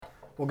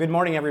Well, good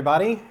morning,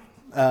 everybody.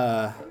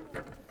 Good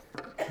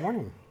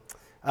morning.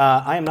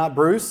 I am not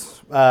Bruce.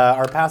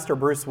 Our pastor,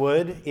 Bruce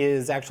Wood,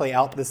 is actually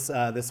out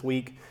this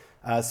week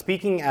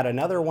speaking at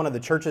another one of the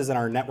churches in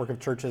our network of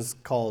churches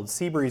called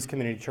Seabreeze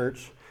Community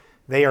Church.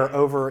 They are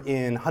over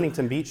in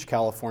Huntington Beach,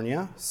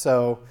 California.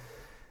 So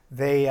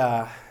they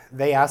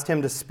asked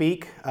him to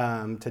speak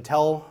to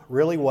tell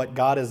really what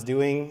God is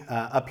doing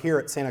up here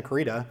at Santa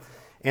Clarita.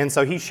 And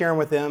so he's sharing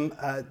with them.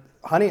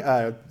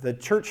 The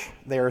church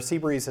there,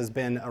 Seabreeze, has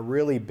been a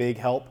really big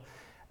help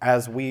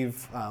as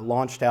we've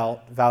launched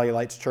out Valley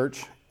Lights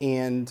Church,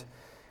 and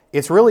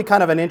it's really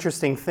kind of an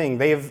interesting thing.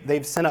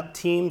 They've sent up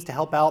teams to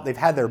help out. They've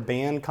had their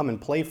band come and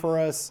play for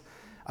us.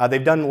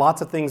 They've done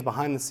lots of things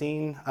behind the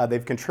scene.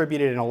 They've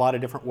contributed in a lot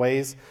of different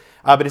ways.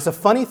 But it's a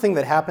funny thing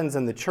that happens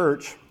in the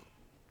church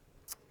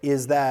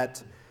is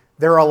that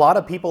there are a lot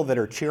of people that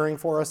are cheering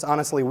for us.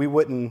 Honestly, we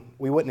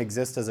wouldn't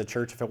exist as a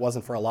church if it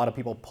wasn't for a lot of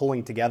people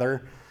pulling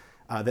together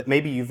that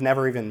maybe you've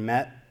never even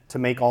met to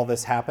make all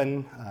this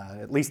happen,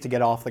 at least to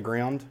get off the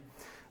ground.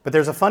 But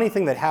there's a funny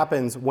thing that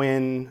happens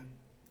when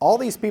all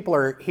these people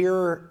are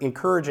here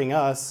encouraging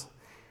us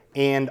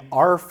and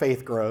our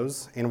faith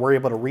grows and we're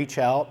able to reach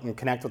out and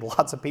connect with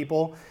lots of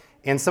people.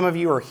 And some of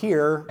you are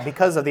here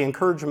because of the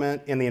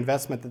encouragement and the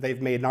investment that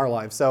they've made in our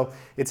lives. So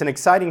it's an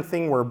exciting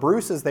thing where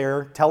Bruce is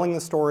there telling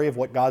the story of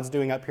what God's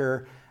doing up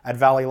here at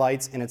Valley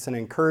Lights, and it's an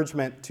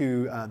encouragement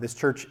to this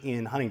church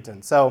in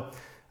Huntington. So,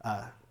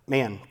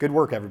 man, good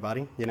work,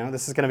 everybody. You know,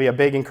 this is going to be a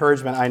big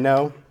encouragement, I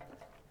know.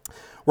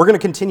 We're going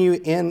to continue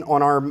in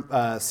on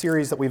our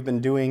series that we've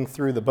been doing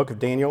through the book of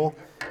Daniel.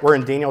 We're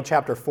in Daniel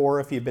chapter 4.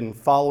 If you've been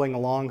following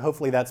along,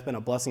 hopefully that's been a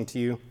blessing to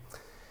you.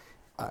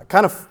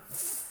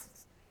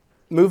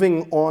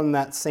 Moving on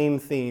that same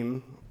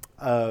theme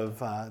of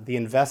the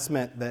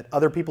investment that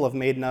other people have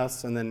made in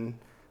us, and then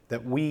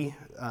that we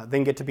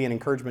then get to be an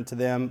encouragement to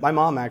them. My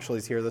mom actually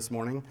is here this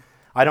morning.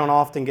 I don't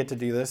often get to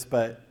do this,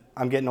 but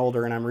I'm getting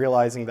older and I'm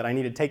realizing that I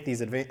need to take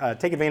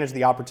advantage of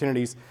the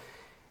opportunities.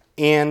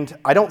 And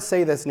I don't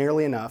say this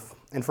nearly enough.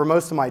 And for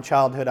most of my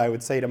childhood, I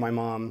would say to my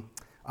mom,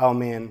 "Oh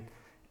man,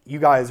 you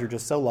guys are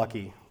just so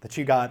lucky that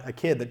you got a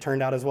kid that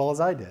turned out as well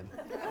as I did."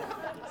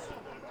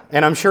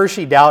 And I'm sure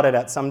she doubted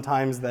at some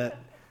times that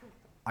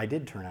I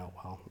did turn out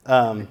well.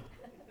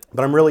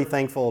 But I'm really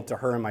thankful to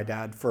her and my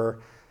dad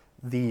for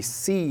the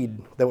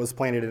seed that was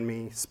planted in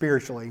me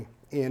spiritually.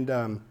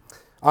 And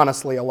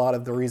honestly, a lot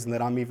of the reason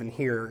that I'm even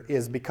here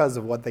is because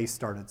of what they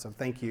started. So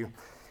thank you.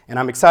 And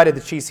I'm excited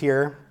that she's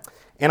here.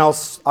 And I'm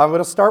going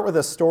to start with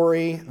a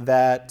story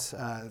that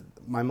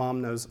my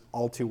mom knows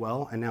all too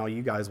well, and now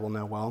you guys will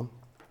know well.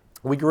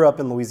 We grew up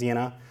in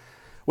Louisiana,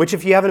 which,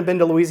 if you haven't been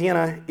to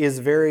Louisiana, is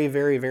very,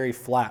 very, very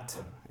flat.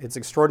 It's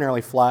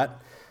extraordinarily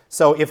flat.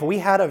 So if we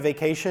had a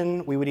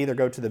vacation, we would either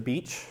go to the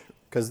beach,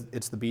 because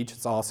it's the beach,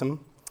 it's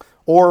awesome,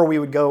 or we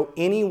would go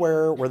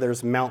anywhere where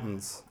there's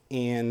mountains.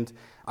 And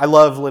I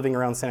love living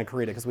around Santa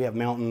Clarita because we have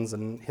mountains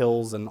and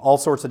hills and all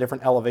sorts of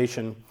different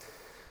elevation.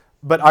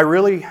 But I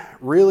really,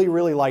 really,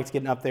 really liked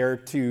getting up there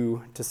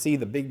to see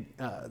the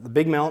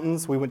big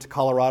mountains. We went to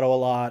Colorado a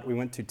lot. We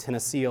went to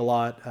Tennessee a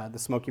lot, the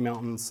Smoky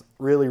Mountains.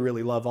 Really,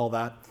 really love all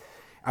that.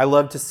 I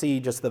love to see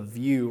just the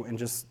view and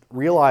just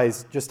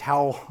realize just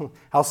how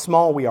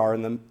small we are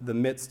in the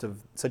midst of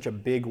such a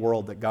big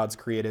world that God's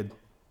created.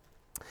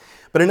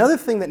 But another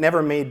thing that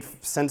never made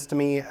sense to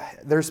me,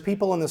 there's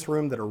people in this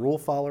room that are rule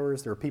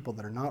followers. There are people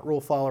that are not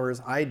rule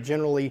followers. I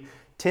generally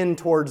tend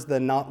towards the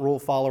not rule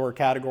follower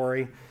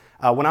category.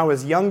 When I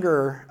was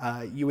younger,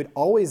 you would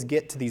always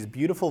get to these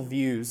beautiful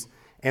views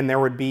and there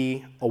would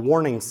be a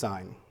warning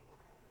sign.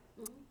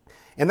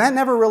 And that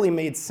never really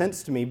made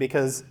sense to me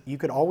because you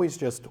could always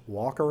just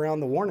walk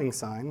around the warning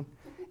sign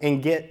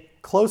and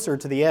get closer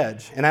to the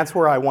edge. And that's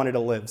where I wanted to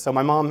live. So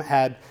my mom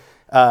had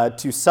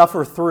to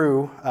suffer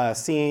through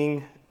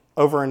seeing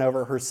over and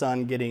over her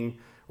son getting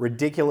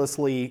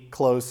ridiculously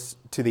close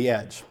to the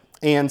edge.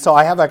 And so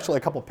I have actually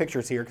a couple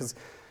pictures here because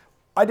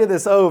I did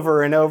this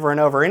over and over and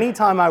over.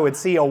 Anytime I would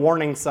see a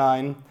warning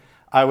sign,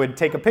 I would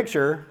take a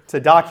picture to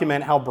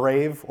document how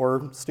brave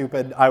or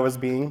stupid I was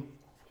being.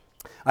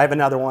 I have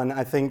another one,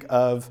 I think,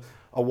 of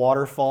a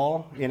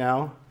waterfall, you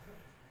know.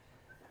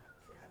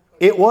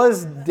 It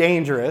was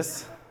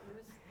dangerous.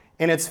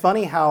 And it's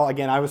funny how,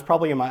 again, I was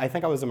probably I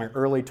think I was in my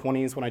early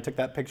 20s when I took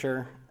that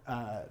picture.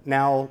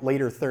 Now,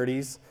 later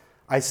 30s.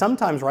 I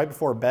sometimes, right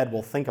before bed,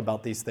 will think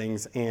about these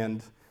things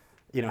and,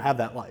 you know, have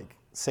that, like,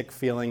 sick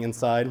feeling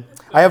inside.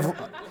 I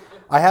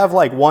have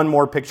like one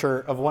more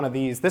picture of one of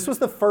these. This was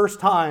the first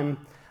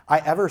time I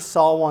ever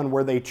saw one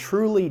where they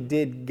truly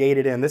did gate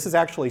it in. This is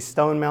actually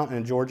Stone Mountain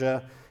in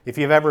Georgia. If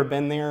you've ever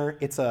been there,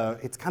 it's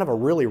kind of a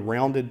really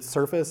rounded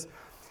surface.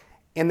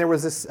 And there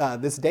was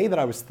this day that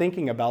I was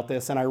thinking about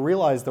this, and I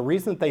realized the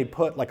reason that they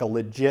put like a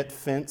legit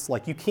fence,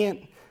 like you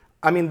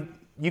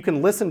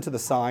can listen to the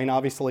sign.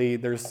 Obviously,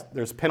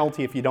 there's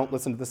penalty if you don't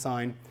listen to the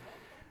sign.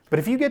 But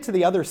if you get to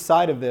the other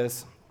side of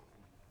this,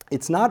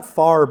 it's not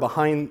far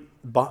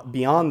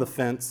beyond the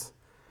fence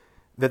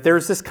that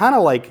there's this kind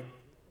of like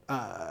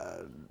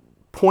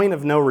point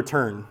of no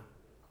return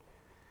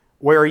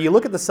where you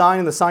look at the sign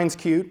and the sign's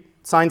cute,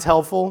 sign's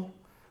helpful,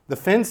 the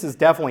fence is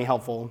definitely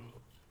helpful,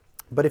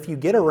 but if you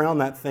get around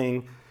that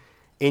thing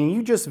and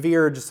you just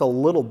veer just a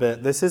little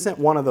bit, this isn't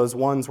one of those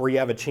ones where you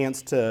have a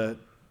chance to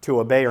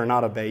obey or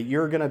not obey.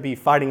 You're going to be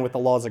fighting with the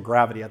laws of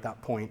gravity at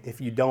that point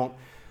if you don't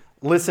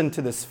listen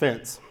to this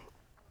fence.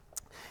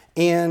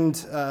 And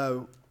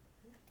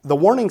the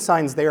warning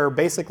signs there are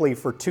basically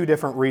for two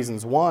different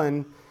reasons.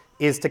 One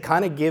is to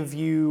kind of give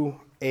you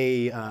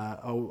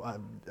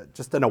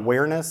just an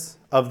awareness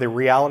of the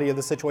reality of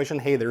the situation.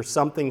 Hey, there's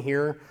something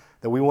here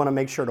that we want to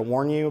make sure to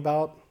warn you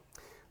about.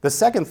 The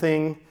second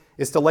thing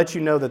is to let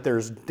you know that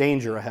there's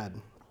danger ahead.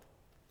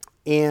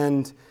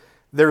 And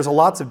there's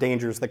lots of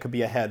dangers that could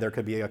be ahead. There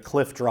could be a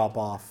cliff drop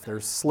off.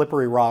 There's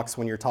slippery rocks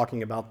when you're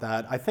talking about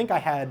that. I think I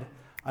had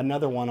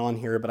another one on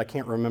here, but I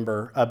can't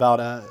remember, about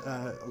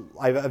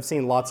I've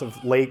seen lots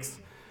of lakes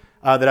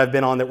that I've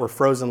been on that were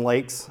frozen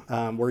lakes,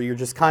 where you're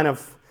just kind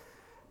of,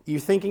 you're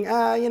thinking,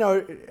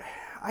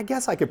 I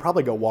guess I could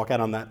probably go walk out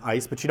on that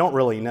ice, but you don't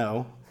really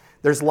know.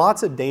 There's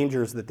lots of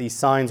dangers that these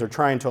signs are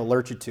trying to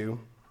alert you to.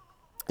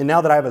 And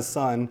now that I have a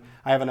son,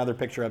 I have another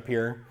picture up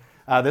here.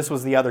 This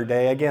was the other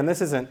day. Again,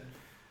 this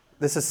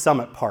is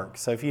Summit Park,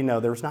 so if you know,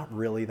 there's not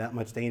really that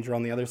much danger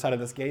on the other side of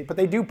this gate, but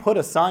they do put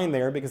a sign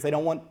there because they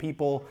don't want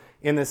people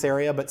in this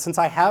area. But since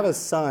I have a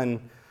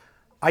son,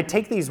 I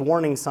take these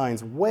warning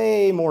signs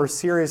way more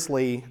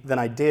seriously than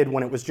I did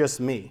when it was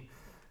just me,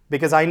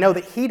 because I know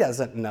that he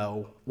doesn't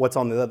know what's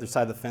on the other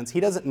side of the fence.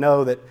 He doesn't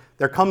know that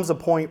there comes a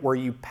point where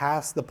you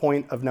pass the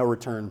point of no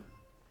return.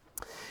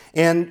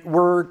 And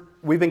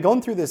we've been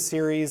going through this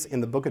series in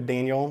the book of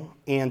Daniel,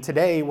 and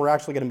today we're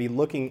actually going to be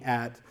looking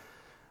at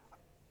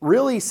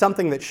really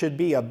something that should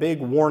be a big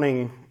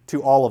warning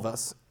to all of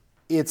us.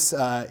 It's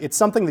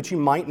something that you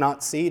might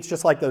not see. It's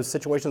just like those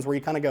situations where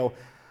you kind of go,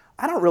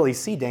 I don't really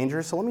see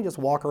danger, so let me just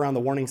walk around the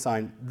warning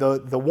sign.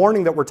 The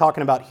warning that we're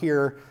talking about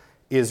here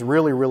is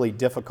really, really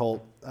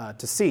difficult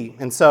to see.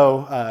 And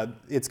so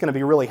it's going to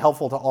be really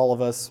helpful to all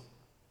of us.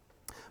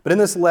 But in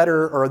this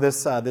letter, or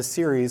this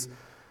series,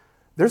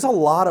 there's a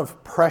lot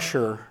of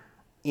pressure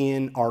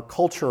in our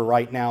culture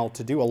right now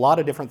to do a lot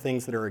of different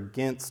things that are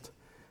against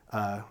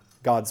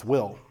God's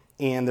will.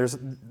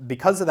 And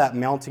because of that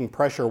mounting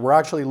pressure, we're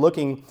actually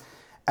looking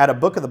at a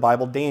book of the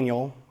Bible,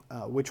 Daniel,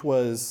 which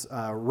was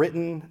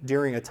written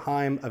during a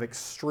time of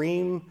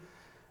extreme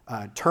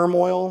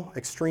turmoil,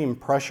 extreme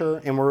pressure.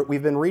 And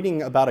we've been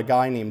reading about a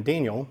guy named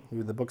Daniel,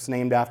 who the book's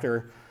named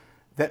after,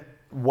 that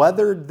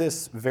weathered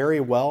this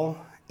very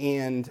well,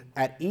 and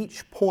at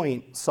each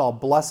point saw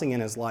blessing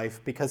in his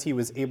life because he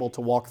was able to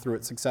walk through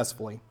it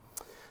successfully.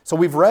 So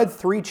we've read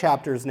 3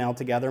 chapters now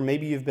together.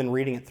 Maybe you've been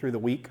reading it through the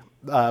week,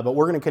 but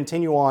we're going to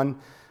continue on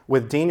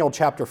with Daniel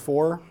chapter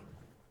 4.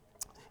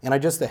 And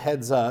just a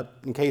heads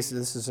up, in case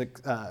this is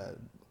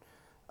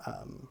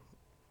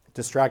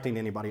distracting to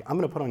anybody, I'm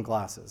going to put on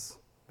glasses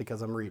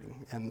because I'm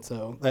reading, and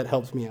so that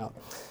helps me out.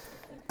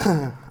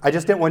 I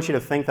just didn't want you to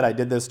think that I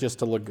did this just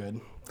to look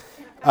good.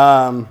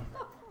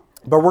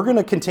 But we're going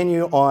to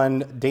continue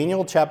on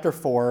Daniel chapter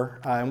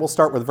 4, and we'll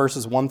start with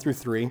verses 1 through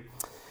 3.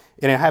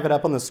 And I have it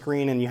up on the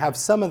screen, and you have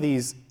some of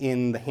these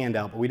in the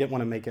handout, but we didn't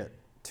want to make it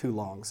too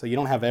long, so you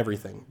don't have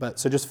everything.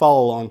 So just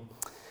follow along.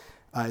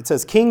 It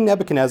says, King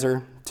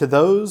Nebuchadnezzar, to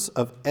those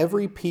of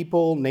every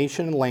people,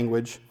 nation, and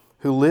language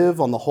who live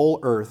on the whole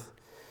earth,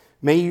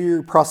 may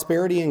your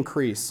prosperity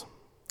increase.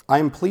 I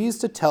am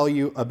pleased to tell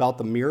you about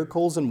the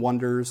miracles and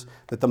wonders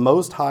that the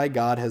Most High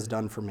God has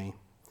done for me.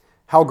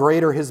 How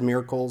great are his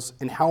miracles,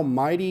 and how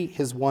mighty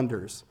his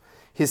wonders.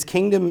 His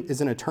kingdom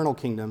is an eternal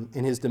kingdom,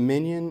 and his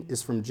dominion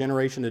is from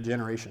generation to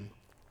generation.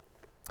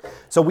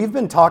 So we've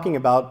been talking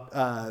about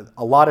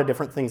a lot of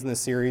different things in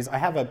this series. I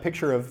have a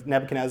picture of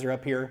Nebuchadnezzar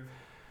up here.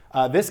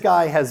 This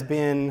guy has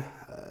been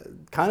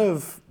kind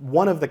of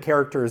one of the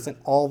characters in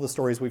all the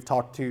stories we've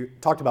talked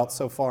about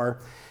so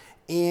far.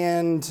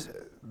 And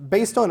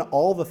based on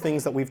all the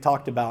things that we've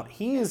talked about,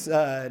 he is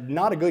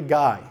not a good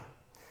guy.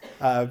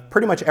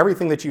 Pretty much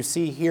everything that you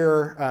see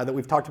here that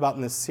we've talked about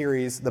in this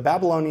series, the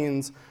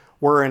Babylonians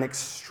were an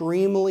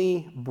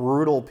extremely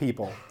brutal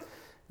people.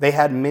 They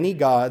had many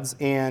gods,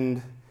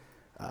 and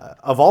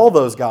of all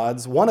those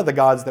gods, one of the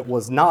gods that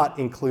was not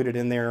included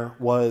in there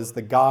was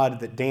the God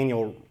that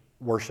Daniel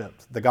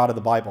worshipped, the God of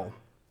the Bible.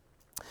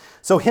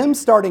 So him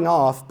starting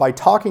off by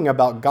talking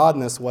about God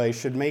in this way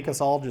should make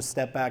us all just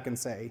step back and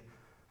say,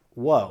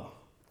 whoa,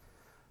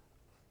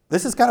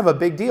 this is kind of a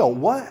big deal.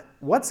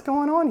 What's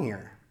going on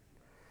here?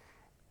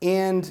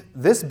 And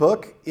this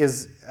book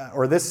is,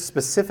 or this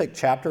specific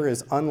chapter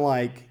is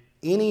unlike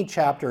any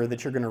chapter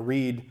that you're going to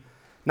read,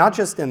 not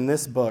just in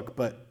this book,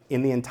 but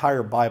in the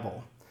entire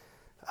Bible.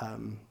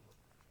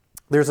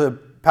 There's a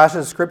passage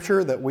of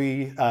scripture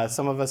that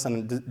some of us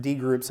in D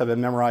groups have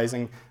been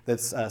memorizing,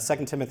 that's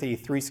 2 Timothy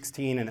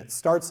 3:16, and it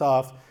starts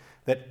off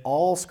that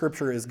all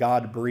scripture is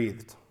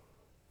God-breathed.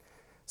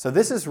 So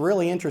this is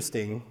really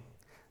interesting,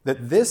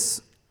 that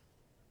this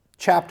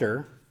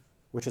chapter,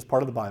 which is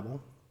part of the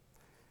Bible,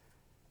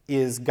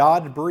 is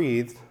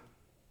God-breathed,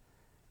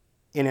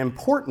 and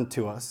important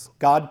to us.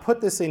 God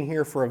put this in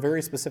here for a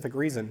very specific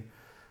reason,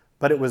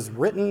 but it was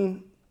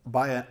written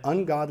by an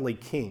ungodly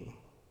king.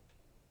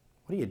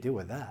 What do you do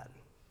with that?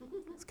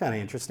 It's kind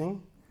of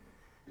interesting.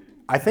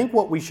 I think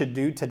what we should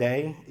do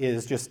today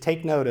is just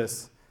take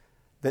notice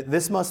that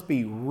this must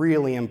be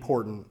really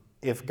important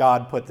if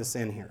God put this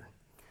in here.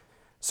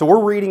 So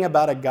we're reading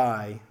about a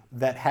guy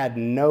that had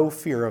no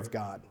fear of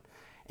God.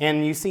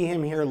 And you see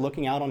him here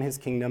looking out on his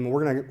kingdom.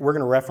 We're going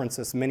to reference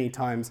this many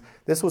times.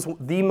 This was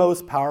the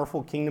most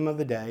powerful kingdom of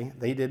the day.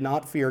 They did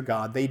not fear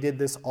God. They did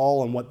this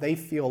all in what they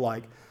feel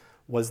like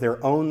was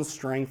their own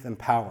strength and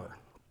power.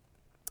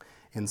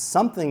 And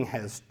something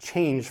has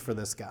changed for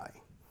this guy.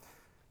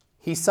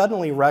 He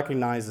suddenly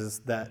recognizes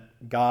that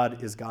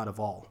God is God of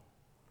all.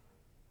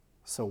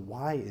 So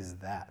why is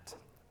that?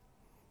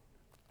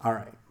 All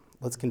right,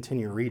 let's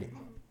continue reading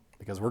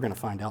because we're going to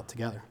find out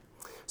together.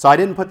 So I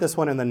didn't put this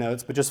one in the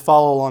notes, but just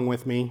follow along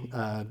with me.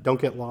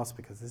 Don't get lost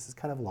because this is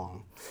kind of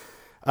long.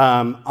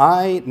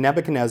 I,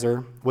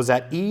 Nebuchadnezzar, was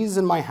at ease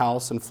in my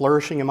house and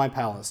flourishing in my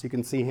palace. You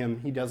can see him.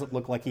 He doesn't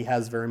look like he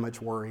has very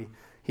much worry.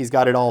 He's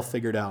got it all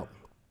figured out.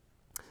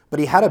 But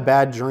he had a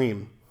bad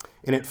dream,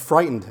 and it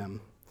frightened him.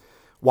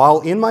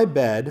 While in my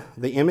bed,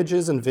 the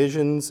images and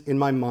visions in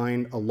my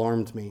mind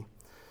alarmed me.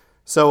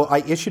 So I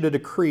issued a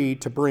decree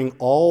to bring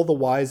all the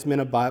wise men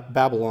of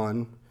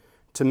Babylon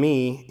to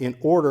me in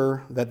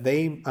order that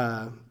they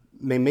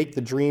may make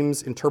the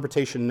dream's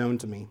interpretation known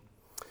to me.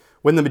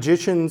 When the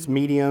magicians,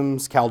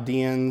 mediums,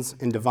 Chaldeans,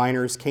 and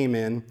diviners came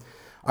in,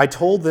 I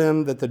told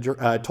them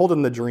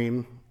the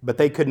dream, but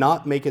they could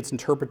not make its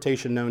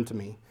interpretation known to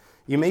me.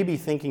 You may be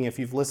thinking, if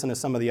you've listened to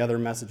some of the other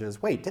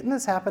messages, wait, didn't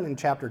this happen in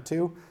chapter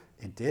 2?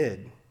 It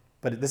did,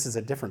 but this is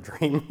a different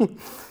dream.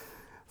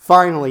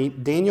 Finally,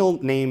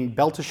 Daniel named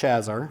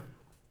Belteshazzar,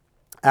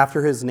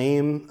 after his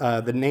name,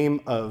 the name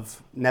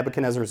of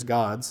Nebuchadnezzar's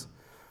gods,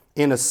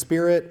 in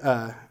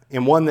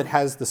one that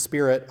has the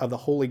spirit of the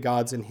holy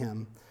gods in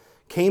him,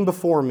 came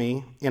before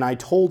me, and I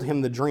told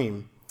him the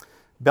dream.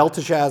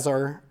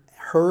 Belteshazzar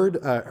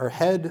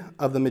head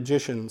of the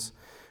magicians,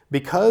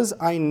 because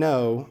I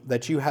know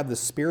that you have the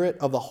spirit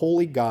of the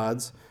holy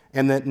gods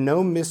and that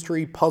no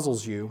mystery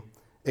puzzles you,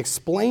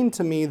 explain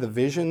to me the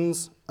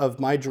visions of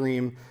my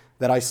dream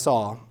that I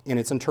saw in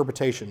its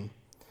interpretation.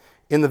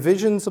 In the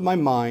visions of my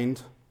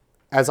mind,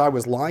 as I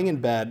was lying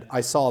in bed,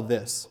 I saw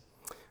this.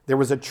 There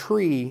was a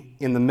tree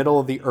in the middle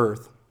of the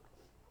earth.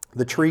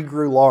 The tree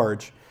grew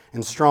large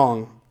and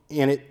strong,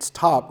 and its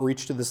top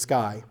reached to the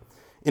sky,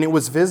 and it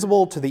was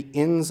visible to the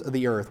ends of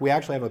the earth. We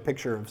actually have a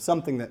picture of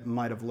something that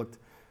might have looked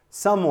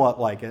somewhat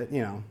like it,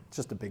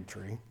 just a big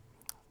tree.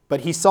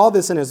 But he saw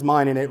this in his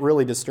mind, and it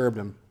really disturbed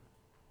him.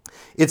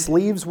 Its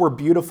leaves were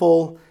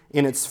beautiful,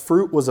 and its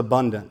fruit was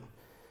abundant,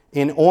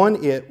 and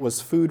on it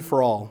was food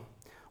for all.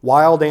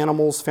 Wild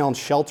animals found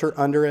shelter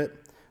under it.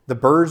 The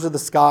birds of the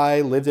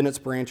sky lived in its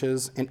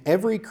branches, and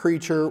every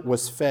creature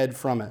was fed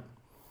from it.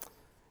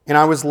 And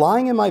I was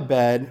lying in my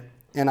bed,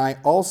 and I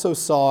also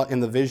saw in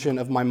the vision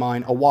of my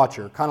mind a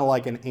watcher, kind of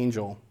like an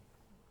angel,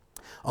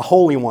 a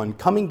holy one,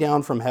 coming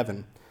down from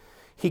heaven.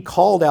 He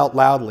called out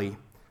loudly,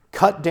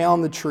 "Cut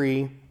down the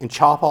tree and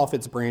chop off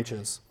its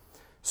branches.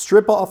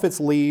 Strip off its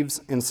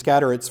leaves and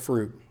scatter its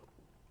fruit.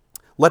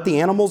 Let the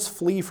animals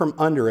flee from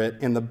under it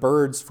and the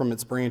birds from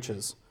its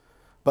branches.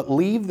 But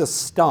leave the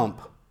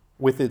stump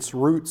with its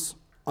roots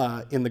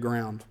in the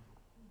ground.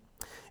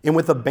 And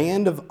with a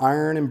band of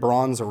iron and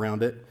bronze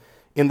around it,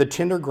 in the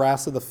tender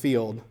grass of the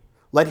field,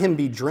 let him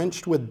be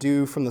drenched with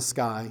dew from the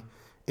sky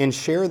and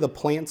share the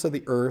plants of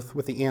the earth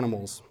with the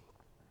animals.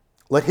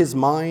 Let his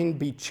mind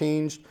be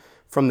changed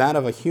from that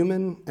of a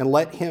human, and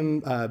let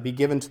him be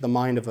given to the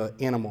mind of an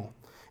animal.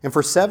 And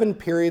for 7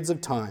 periods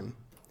of time,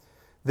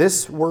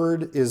 this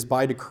word is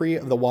by decree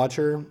of the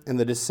watcher, and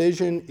the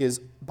decision is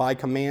by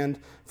command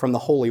from the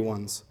holy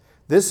ones.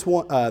 This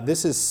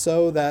is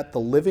so that the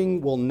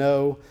living will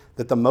know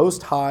that the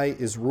Most High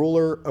is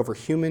ruler over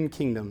human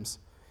kingdoms.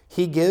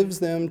 He gives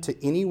them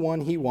to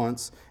anyone he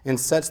wants and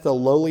sets the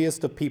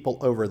lowliest of people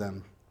over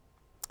them.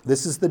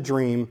 This is the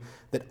dream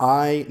that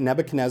I,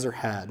 Nebuchadnezzar,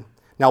 had.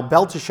 Now,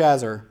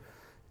 Belteshazzar,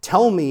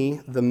 tell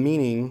me the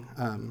meaning,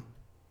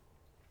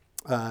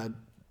 the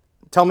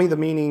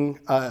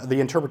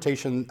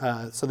interpretation,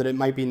 so that it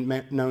might be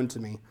known to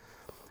me.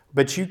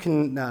 But you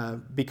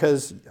can,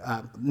 because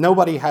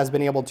nobody has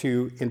been able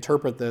to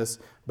interpret this,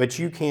 but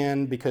you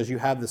can because you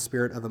have the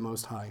Spirit of the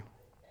Most High.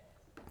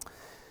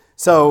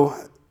 So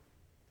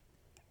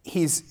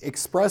he's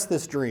expressed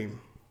this dream.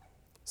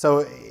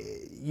 So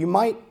you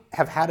might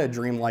have had a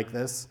dream like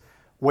this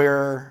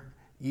where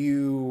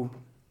you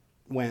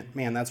went,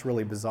 man, that's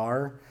really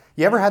bizarre.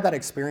 You ever had that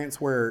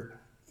experience where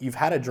you've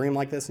had a dream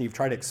like this and you've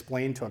tried to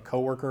explain to a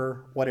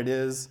coworker what it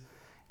is,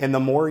 and the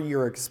more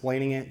you're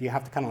explaining it, you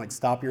have to kind of like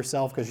stop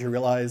yourself because you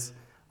realize,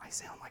 I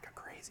sound like a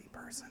crazy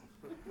person.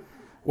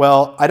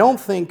 Well, I don't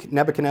think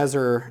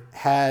Nebuchadnezzar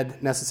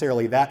had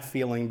necessarily that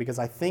feeling, because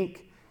I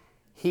think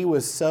he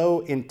was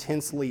so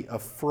intensely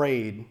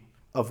afraid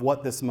of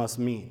what this must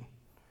mean.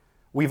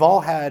 We've all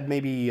had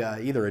maybe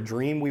either a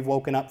dream we've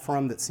woken up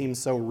from that seems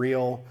so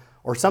real,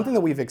 or something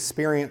that we've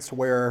experienced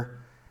where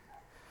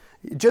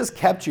it just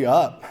kept you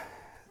up.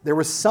 There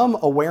was some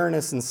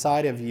awareness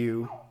inside of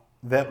you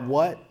that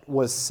what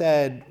was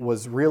said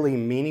was really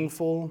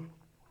meaningful,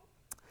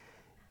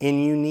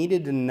 and you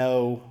needed to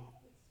know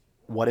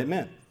what it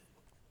meant.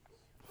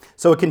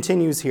 So it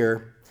continues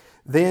here.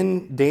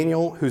 Then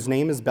Daniel, whose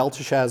name is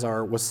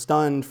Belteshazzar, was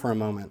stunned for a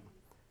moment,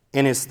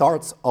 and his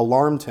thoughts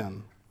alarmed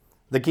him.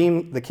 The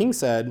king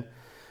said,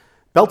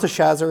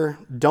 Belteshazzar,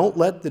 don't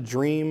let the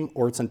dream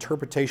or its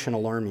interpretation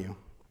alarm you.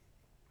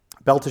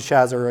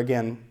 Belteshazzar,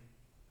 again,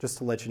 just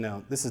to let you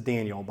know, this is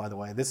Daniel, by the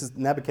way. This is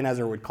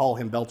Nebuchadnezzar would call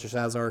him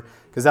Belteshazzar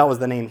because that was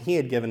the name he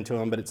had given to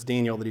him, but it's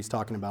Daniel that he's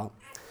talking about.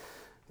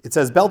 It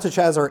says,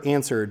 Belteshazzar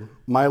answered,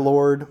 My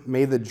lord,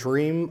 may the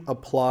dream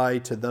apply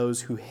to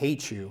those who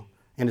hate you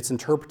and its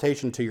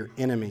interpretation to your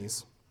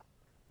enemies.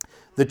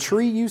 The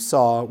tree you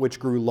saw, which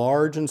grew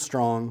large and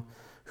strong,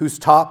 whose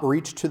top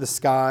reached to the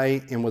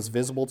sky and was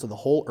visible to the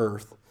whole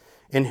earth,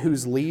 and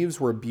whose leaves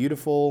were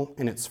beautiful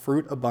and its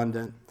fruit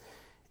abundant,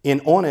 and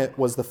on it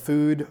was the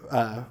food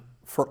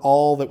for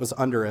all that was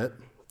under it.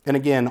 And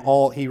again,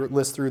 he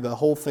lists through the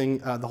whole thing,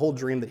 the whole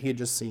dream that he had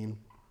just seen.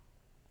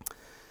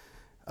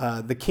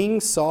 The king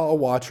saw a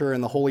watcher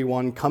and the Holy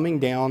One coming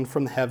down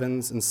from the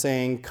heavens and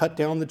saying, Cut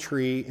down the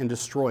tree and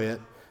destroy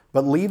it,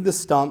 but leave the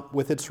stump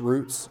with its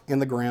roots in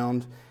the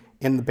ground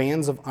and the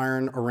bands of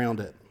iron around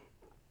it.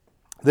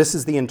 This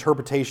is the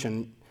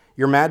interpretation.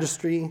 Your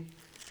Majesty,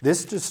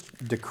 this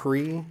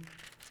decree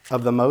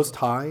of the Most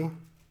High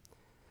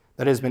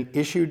that has been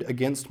issued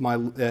against my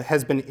lord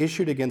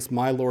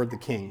the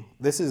king.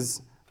 This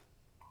is,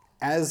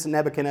 as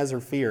Nebuchadnezzar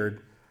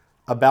feared,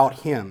 about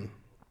him.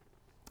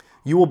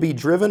 You will be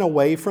driven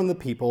away from the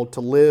people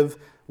to live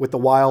with the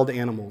wild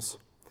animals.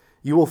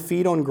 You will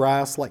feed on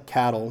grass like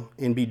cattle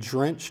and be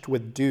drenched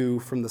with dew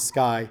from the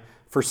sky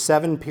for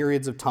 7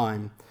 periods of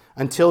time,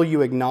 until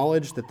you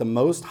acknowledge that the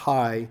Most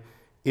High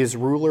is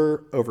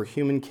ruler over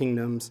human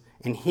kingdoms,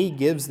 and he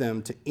gives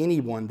them to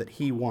anyone that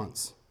he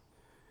wants.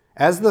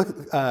 As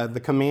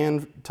the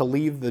command to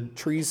leave the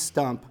tree's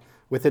stump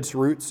with its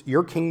roots,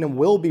 your kingdom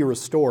will be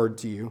restored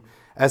to you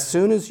as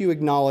soon as you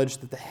acknowledge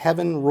that the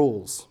heaven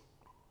rules.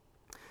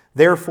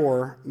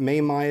 Therefore,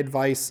 may my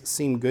advice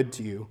seem good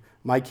to you,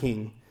 my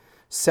king.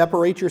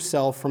 Separate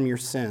yourself from your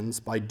sins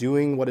by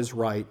doing what is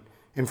right,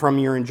 and from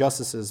your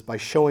injustices by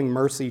showing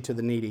mercy to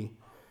the needy.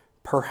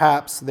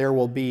 Perhaps there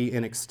will be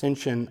an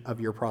extension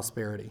of your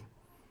prosperity.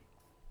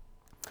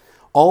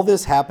 All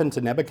this happened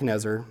to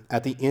Nebuchadnezzar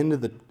at the end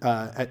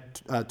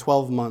of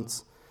 12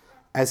 months,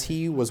 as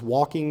he was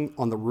walking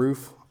on the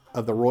roof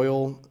of the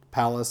royal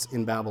palace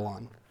in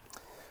Babylon.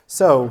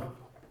 So,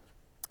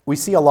 we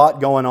see a lot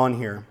going on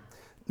here.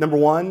 Number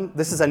one,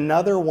 this is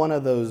another one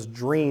of those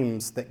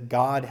dreams that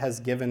God has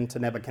given to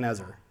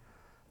Nebuchadnezzar.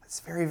 It's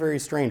very, very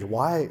strange.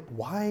 Why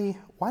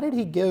did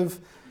he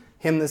give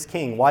him this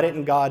king? Why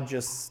didn't God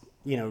just,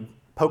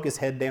 poke his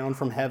head down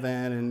from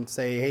heaven and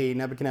say, hey,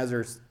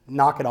 Nebuchadnezzar,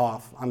 knock it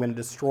off. I'm going to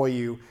destroy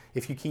you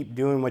if you keep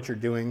doing what you're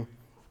doing.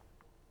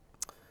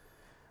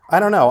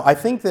 I don't know. I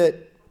think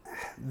that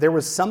there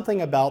was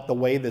something about the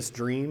way this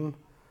dream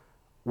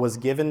was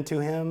given to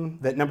him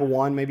that, number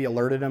one, maybe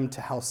alerted him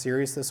to how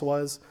serious this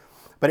was.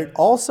 But it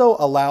also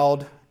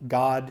allowed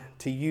God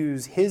to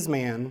use his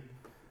man,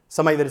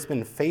 somebody that has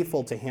been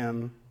faithful to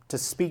him, to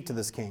speak to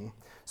this king.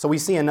 So we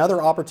see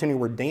another opportunity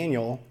where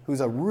Daniel,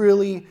 who's a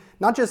really,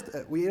 not just,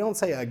 we don't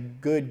say a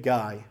good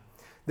guy.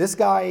 This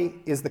guy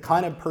is the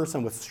kind of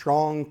person with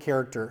strong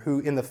character who,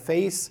 in the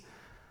face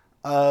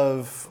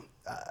of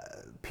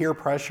peer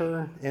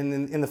pressure,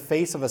 in the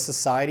face of a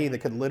society that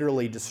could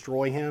literally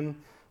destroy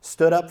him,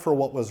 stood up for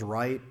what was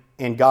right,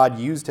 and God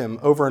used him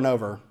over and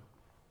over.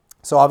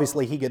 So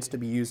obviously he gets to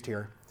be used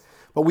here.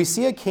 But we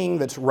see a king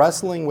that's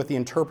wrestling with the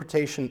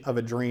interpretation of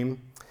a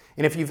dream.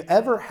 And if you've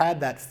ever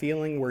had that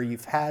feeling where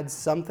you've had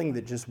something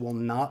that just will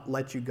not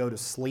let you go to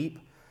sleep,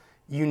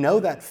 you know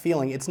that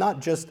feeling. It's not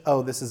just,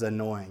 oh, this is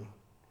annoying.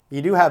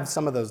 You do have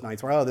some of those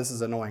nights where, oh, this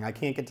is annoying. I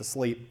can't get to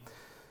sleep.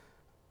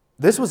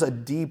 This was a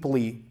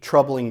deeply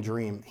troubling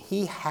dream.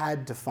 He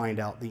had to find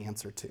out the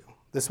answer to.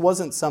 This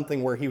wasn't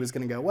something where he was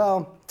going to go,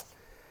 well,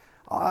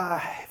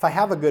 if I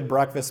have a good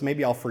breakfast,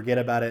 maybe I'll forget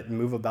about it and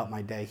move about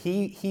my day.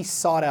 He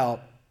sought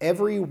out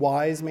every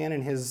wise man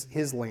in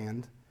his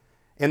land.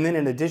 And then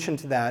in addition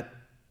to that,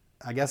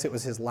 I guess it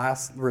was his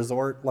last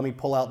resort. Let me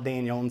pull out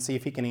Daniel and see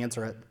if he can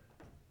answer it.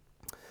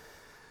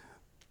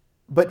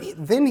 But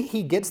then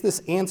he gets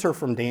this answer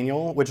from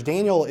Daniel, which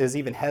Daniel is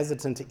even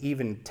hesitant to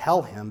even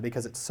tell him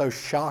because it's so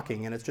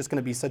shocking and it's just going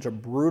to be such a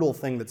brutal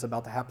thing that's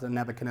about to happen to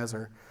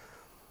Nebuchadnezzar.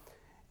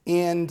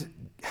 And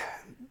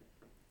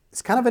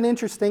it's kind of an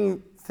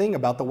interesting thing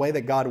about the way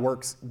that God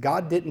works.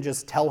 God didn't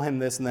just tell him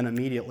this and then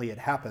immediately it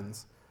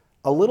happens.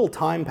 A little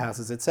time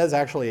passes. It says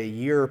actually a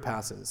year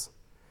passes.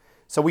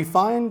 So we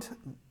find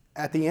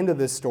at the end of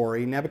this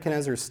story,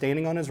 Nebuchadnezzar is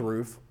standing on his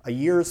roof. A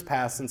year's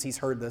passed since he's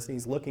heard this, and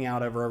he's looking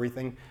out over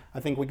everything. I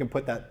think we can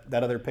put that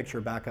other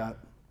picture back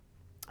up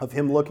of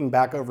him looking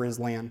back over his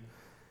land.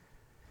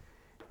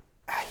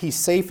 He's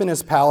safe in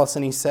his palace,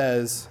 and he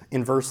says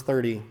in verse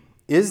 30,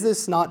 Is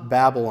this not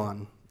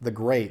Babylon the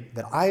Great,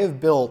 that I have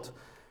built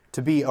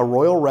to be a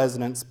royal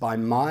residence by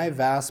my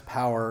vast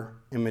power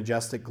and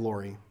majestic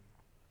glory?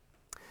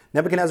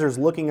 Nebuchadnezzar is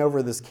looking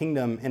over this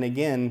kingdom, and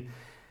again,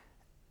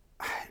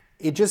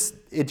 it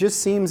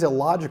just seems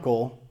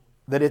illogical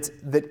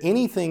that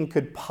anything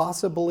could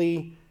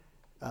possibly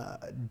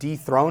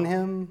dethrone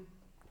him,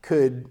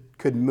 could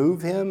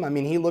move him. I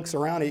mean, he looks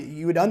around.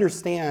 You would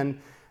understand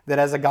that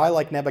as a guy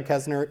like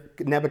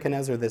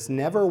Nebuchadnezzar, this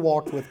never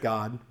walked with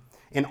God,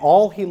 and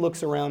all he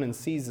looks around and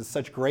sees is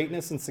such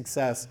greatness and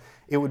success,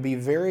 it would be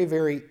very,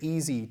 very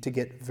easy to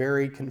get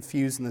very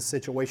confused in the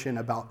situation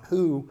about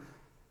who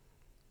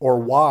or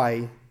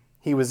why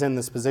he was in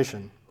this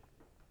position.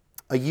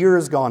 A year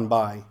has gone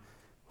by,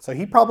 so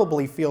he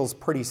probably feels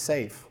pretty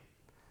safe.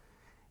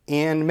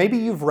 And maybe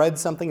you've read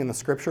something in the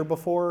scripture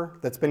before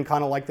that's been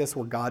kind of like this,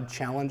 where God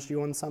challenged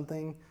you on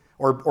something.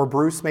 Or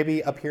Bruce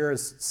maybe up here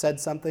has said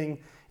something,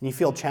 and you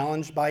feel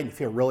challenged by it, and you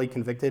feel really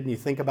convicted, and you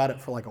think about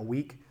it for like a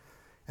week.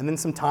 And then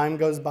some time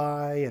goes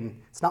by, and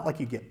it's not like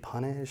you get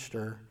punished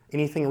or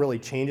anything really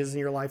changes in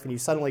your life, and you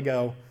suddenly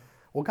go,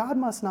 well, God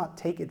must not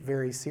take it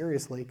very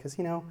seriously because,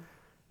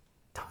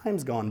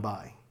 time's gone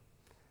by.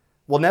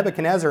 Well,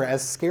 Nebuchadnezzar,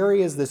 as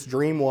scary as this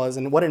dream was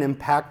and what an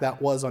impact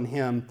that was on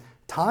him,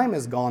 time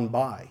has gone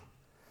by.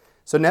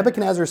 So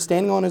Nebuchadnezzar is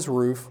standing on his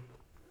roof.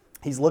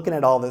 He's looking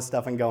at all this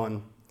stuff and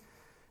going,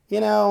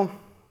 that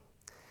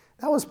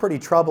was a pretty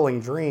troubling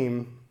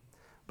dream,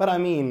 but I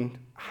mean,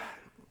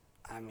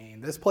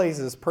 this place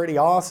is pretty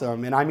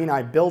awesome, and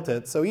I built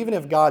it, so even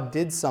if God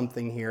did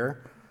something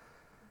here,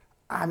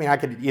 I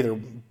could either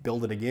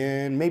build it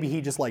again, maybe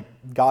he just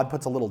God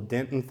puts a little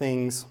dent in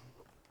things.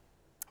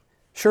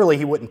 Surely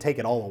he wouldn't take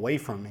it all away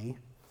from me.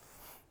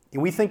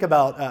 And we think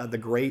about the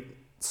great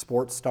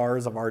sports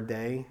stars of our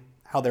day,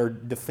 how they're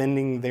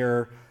defending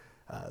their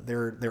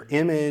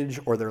image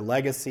or their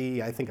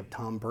legacy. I think of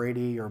Tom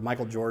Brady or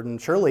Michael Jordan.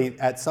 Surely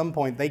at some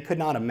point they could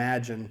not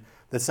imagine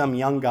that some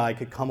young guy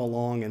could come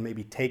along and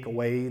maybe take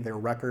away their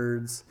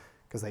records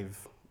because they're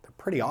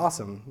pretty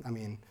awesome.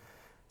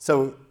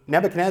 So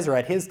Nebuchadnezzar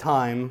at his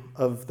time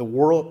of the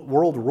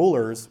world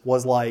rulers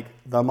was like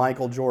the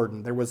Michael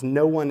Jordan. There was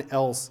no one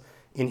else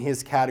in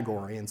his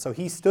category. And so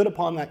he stood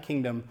upon that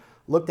kingdom,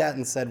 looked at it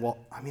and said, well,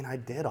 I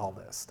did all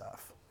this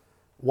stuff.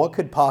 What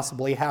could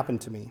possibly happen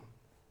to me?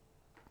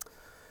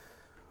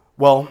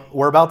 Well,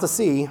 we're about to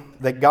see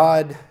that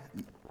God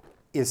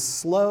is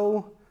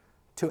slow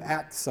to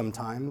act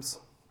sometimes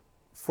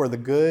for the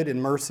good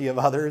and mercy of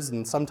others,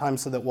 and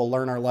sometimes so that we'll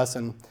learn our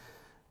lesson,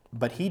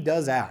 but he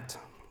does act.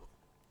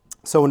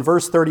 So in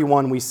verse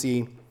 31 we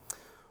see,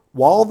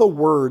 while the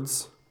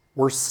words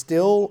were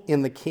still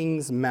in the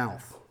king's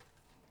mouth.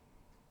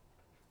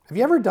 Have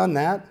you ever done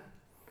that?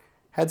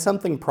 Had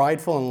something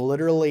prideful and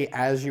literally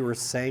as you were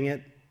saying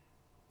it,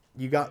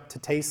 you got to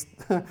taste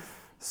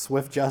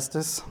swift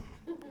justice?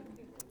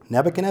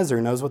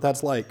 Nebuchadnezzar knows what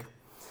that's like.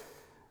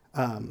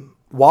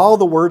 While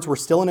the words were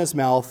still in his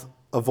mouth,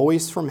 a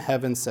voice from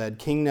heaven said,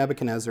 King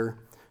Nebuchadnezzar,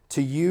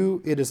 to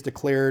you it is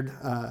declared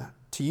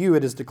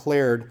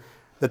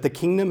that the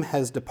kingdom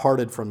has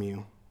departed from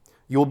you.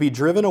 You will be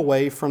driven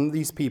away from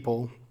these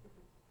people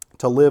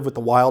to live with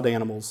the wild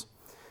animals.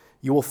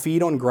 You will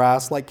feed on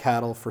grass like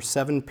cattle for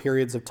 7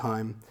 periods of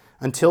time,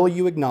 until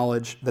you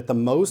acknowledge that the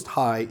Most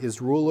High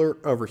is ruler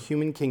over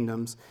human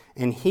kingdoms,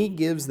 and he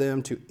gives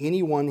them to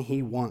anyone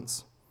he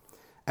wants.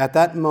 At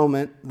that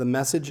moment, the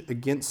message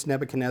against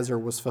Nebuchadnezzar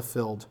was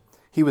fulfilled.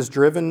 He was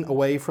driven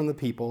away from the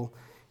people.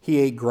 He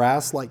ate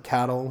grass like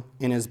cattle,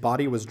 and his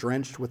body was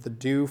drenched with the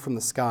dew from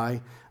the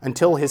sky,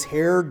 until his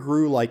hair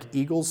grew like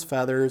eagle's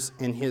feathers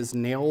and his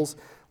nails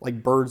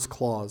like bird's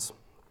claws.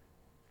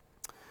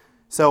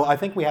 So I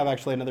think we have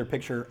actually another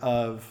picture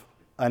of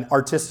an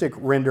artistic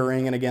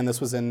rendering, and again, this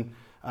was in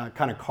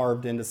kind of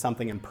carved into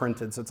something and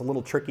printed, so it's a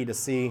little tricky to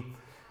see.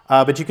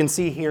 But you can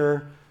see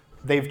here,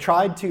 they've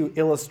tried to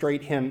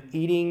illustrate him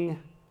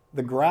eating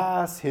the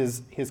grass,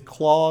 his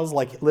claws,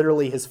 like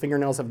literally his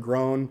fingernails have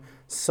grown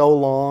so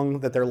long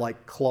that they're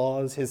like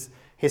claws.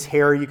 His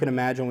hair, you can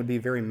imagine, would be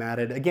very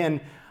matted.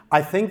 Again,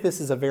 I think this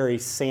is a very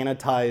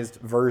sanitized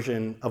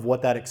version of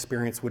what that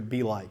experience would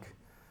be like.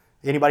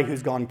 Anybody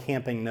who's gone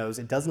camping knows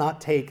it does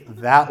not take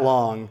that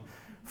long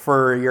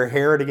for your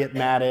hair to get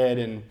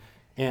matted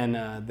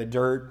and the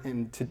dirt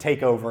and to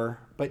take over.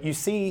 But you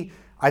see,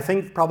 I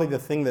think probably the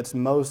thing that's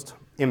most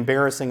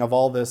embarrassing of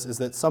all this is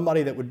that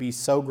somebody that would be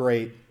so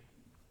great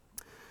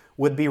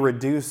would be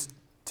reduced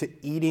to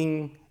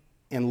eating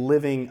and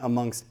living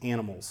amongst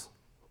animals.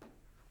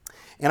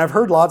 And I've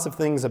heard lots of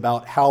things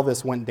about how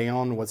this went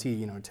down. Was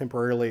he,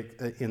 temporarily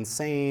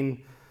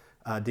insane?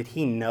 Did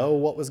he know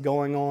what was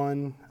going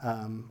on?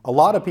 A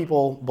lot of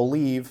people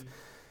believe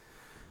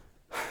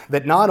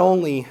that not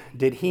only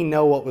did he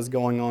know what was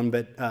going on,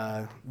 but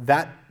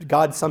that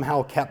God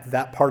somehow kept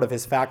that part of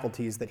his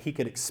faculties that he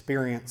could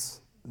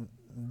experience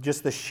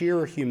just the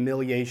sheer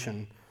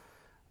humiliation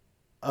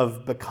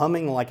of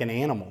becoming like an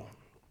animal.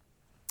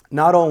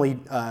 Not only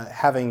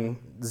having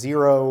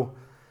zero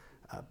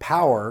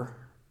power,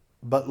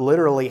 but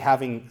literally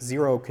having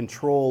zero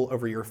control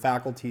over your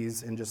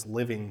faculties and just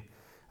living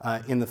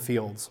in the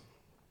fields.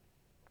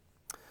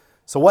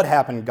 So what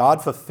happened?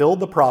 God fulfilled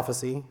the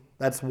prophecy.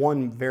 That's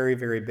one very,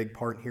 very big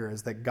part here,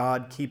 is that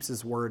God keeps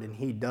his word and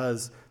he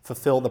does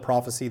fulfill the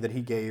prophecy that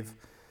he gave.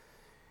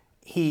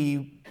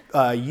 He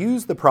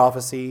used the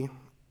prophecy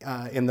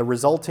in the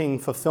resulting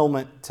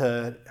fulfillment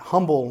to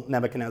humble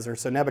Nebuchadnezzar.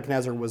 So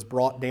Nebuchadnezzar was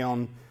brought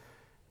down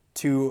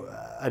to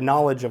a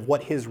knowledge of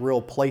what his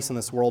real place in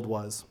this world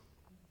was.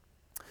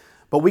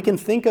 But we can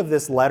think of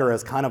this letter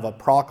as kind of a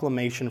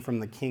proclamation from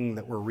the king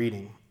that we're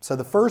reading. So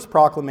the first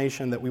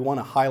proclamation that we want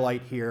to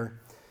highlight here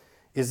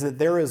is that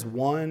there is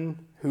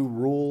one who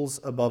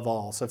rules above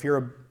all. So if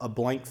you're a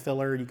blank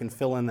filler, you can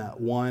fill in that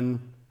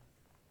one.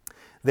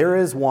 There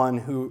is one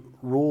who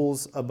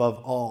rules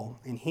above all,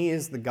 and he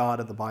is the God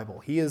of the Bible.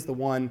 He is the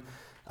one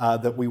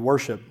that we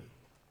worship.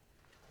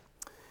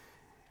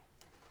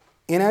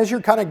 And as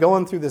you're kind of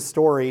going through this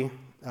story,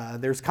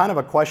 there's kind of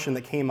a question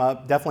that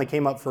definitely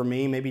came up for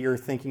me. Maybe you're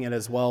thinking it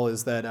as well,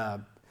 is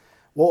that,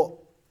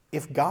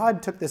 if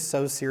God took this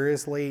so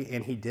seriously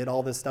and he did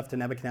all this stuff to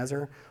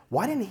Nebuchadnezzar,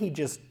 why didn't he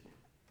just,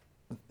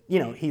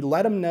 he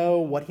let him know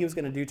what he was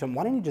going to do to him.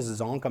 Why didn't he just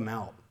zonk him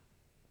out?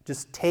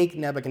 Just take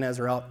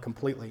Nebuchadnezzar out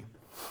completely.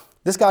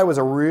 This guy was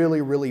a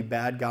really, really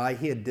bad guy.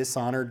 He had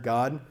dishonored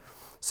God.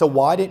 So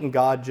why didn't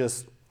God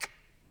just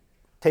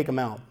take him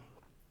out?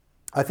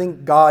 I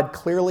think God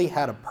clearly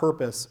had a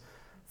purpose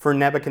for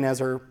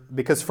Nebuchadnezzar,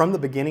 because from the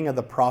beginning of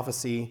the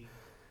prophecy,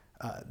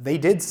 they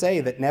did say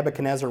that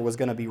Nebuchadnezzar was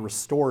going to be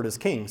restored as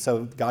king.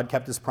 So God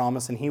kept his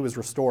promise and he was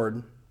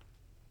restored.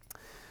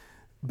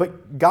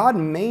 But God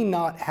may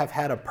not have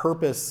had a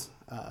purpose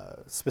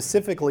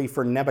specifically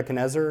for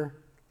Nebuchadnezzar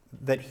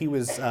that he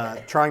was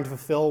trying to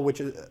fulfill,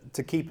 which is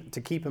to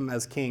keep him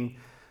as king.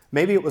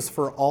 Maybe it was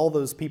for all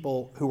those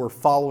people who were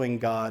following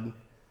God,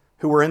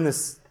 who were in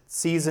this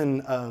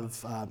season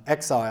of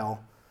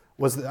exile.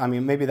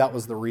 Maybe that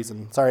was the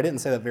reason. Sorry, I didn't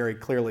say that very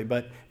clearly,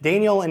 but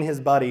Daniel and his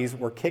buddies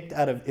were kicked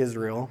out of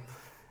Israel,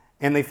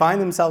 and they find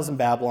themselves in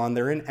Babylon.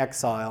 They're in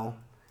exile,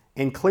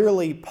 and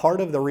clearly part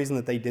of the reason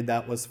that they did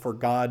that was for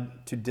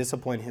God to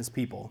discipline his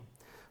people.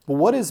 But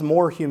what is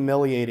more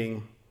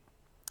humiliating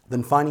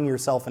than finding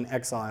yourself in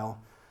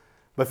exile,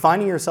 but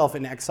finding yourself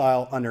in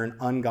exile under an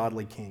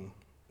ungodly king?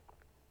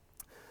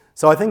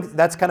 So I think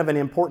that's kind of an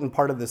important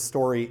part of this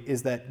story,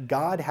 is that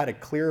God had a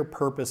clear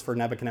purpose for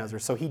Nebuchadnezzar.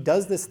 So he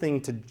does this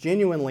thing to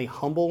genuinely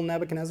humble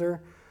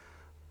Nebuchadnezzar,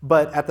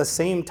 but at the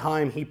same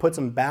time, he puts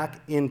him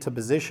back into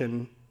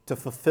position to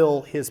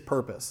fulfill his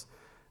purpose.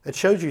 It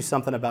shows you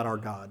something about our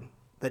God,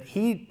 that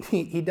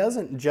he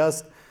doesn't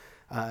just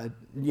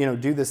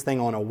do this thing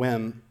on a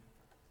whim.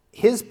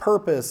 His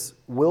purpose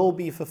will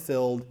be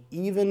fulfilled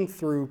even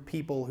through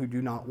people who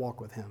do not walk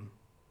with him.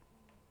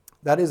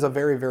 That is a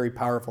very, very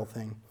powerful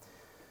thing.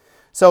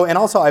 So, and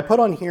also I put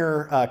on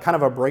here kind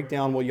of a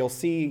breakdown where you'll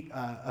see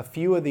a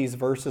few of these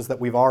verses that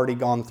we've already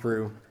gone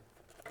through.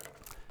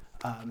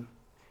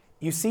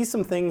 You see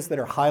some things that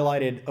are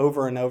highlighted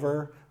over and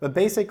over, but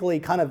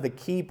basically kind of the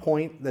key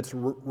point that's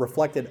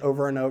reflected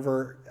over and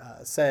over,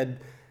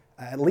 said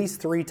at least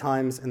 3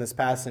 times in this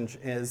passage,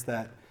 is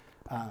that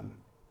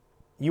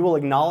you will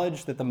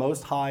acknowledge that the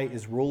Most High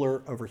is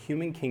ruler over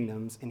human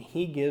kingdoms, and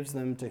he gives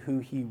them to who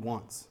he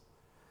wants.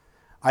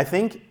 I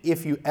think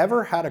if you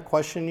ever had a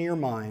question in your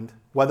mind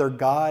whether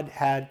God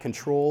had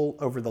control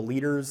over the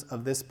leaders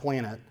of this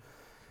planet,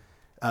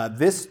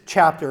 this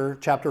chapter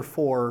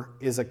 4,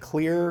 is a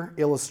clear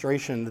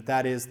illustration that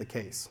that is the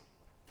case.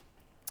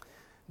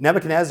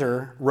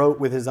 Nebuchadnezzar wrote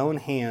with his own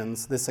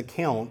hands this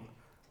account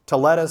to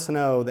let us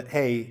know that,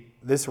 hey,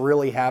 this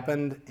really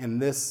happened,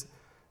 and this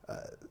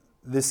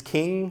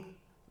king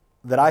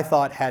that I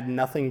thought had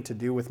nothing to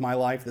do with my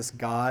life, this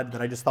God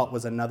that I just thought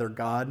was another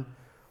God,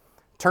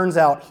 turns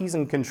out he's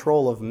in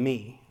control of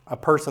me, a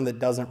person that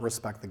doesn't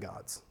respect the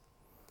gods.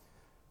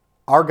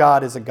 Our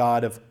God is a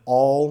God of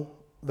all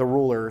the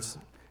rulers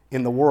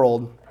in the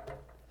world.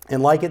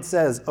 And like it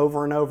says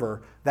over and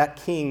over, that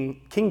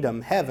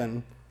kingdom,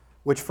 heaven,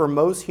 which for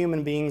most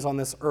human beings on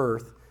this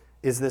earth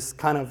is this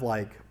kind of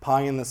like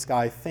pie in the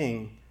sky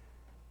thing,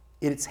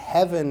 it's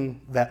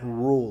heaven that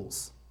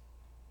rules.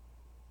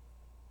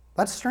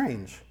 That's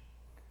strange.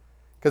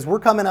 Because we're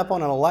coming up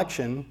on an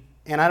election,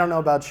 and I don't know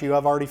about you,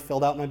 I've already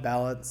filled out my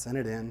ballot, sent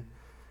it in.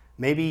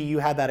 Maybe you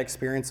had that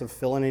experience of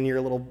filling in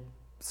your little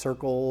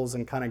circles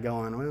and kind of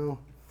going, well,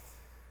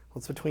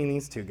 what's between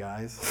these two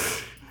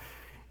guys?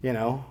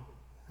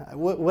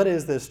 What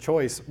is this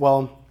choice?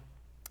 Well,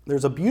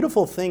 there's a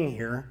beautiful thing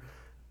here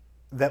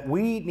that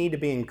we need to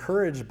be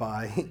encouraged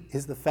by,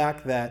 is the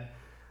fact that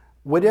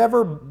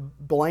whatever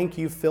blank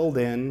you filled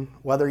in,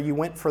 whether you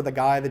went for the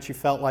guy that you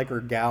felt like,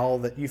 or gal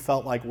that you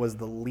felt like was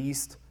the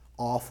least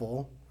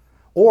awful,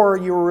 or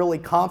you were really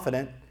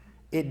confident,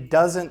 it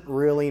doesn't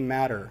really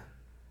matter,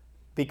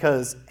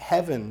 because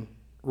heaven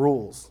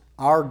rules.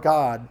 Our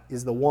God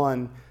is the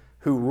one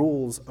who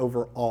rules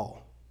over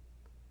all.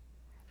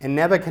 And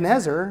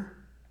Nebuchadnezzar,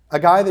 a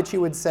guy that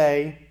you would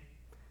say,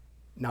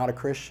 not a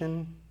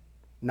Christian,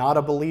 not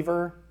a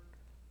believer,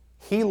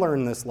 he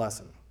learned this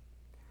lesson.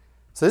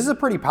 So this is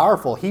pretty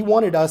powerful. He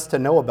wanted us to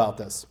know about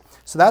this.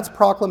 So that's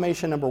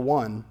proclamation number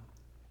 1.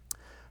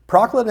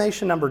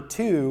 Proclamation number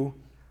 2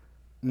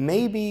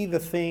 may be the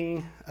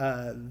thing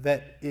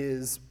that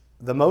is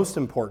the most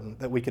important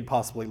that we could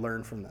possibly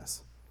learn from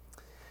this,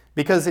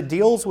 because it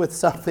deals with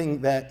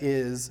something that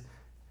is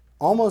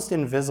almost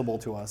invisible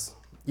to us.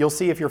 You'll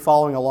see if you're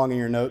following along in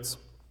your notes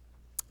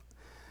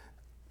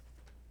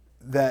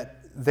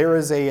that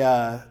there's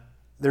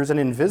an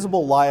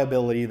invisible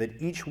liability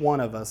that each one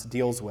of us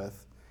deals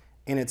with,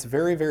 and it's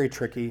very, very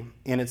tricky,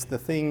 and it's the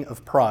thing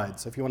of pride.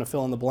 So if you want to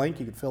fill in the blank,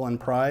 you could fill in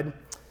pride.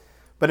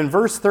 But in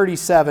verse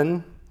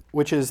 37,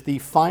 which is the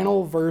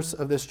final verse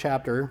of this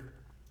chapter,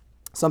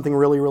 something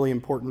really, really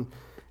important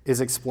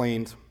is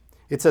explained.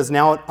 It says,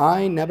 "Now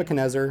I,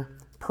 Nebuchadnezzar,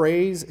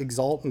 praise,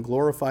 exalt, and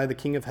glorify the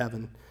King of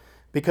heaven,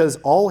 because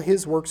all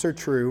his works are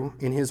true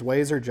and his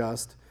ways are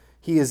just.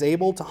 He is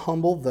able to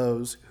humble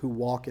those who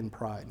walk in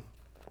pride."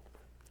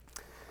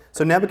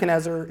 So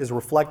Nebuchadnezzar is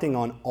reflecting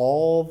on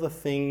all the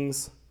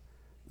things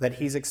that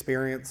he's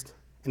experienced.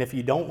 And if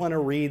you don't want to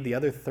read the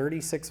other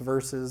 36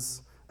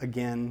 verses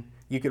again,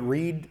 you could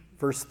read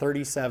verse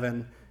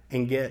 37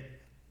 and get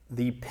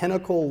the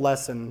pinnacle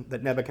lesson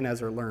that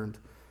Nebuchadnezzar learned.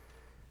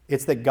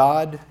 It's that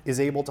God is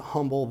able to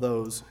humble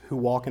those who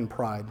walk in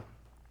pride.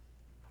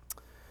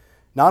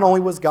 Not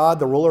only was God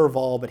the ruler of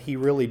all, but he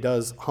really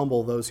does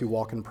humble those who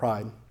walk in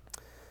pride.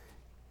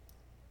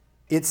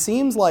 It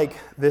seems like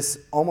this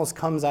almost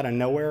comes out of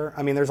nowhere.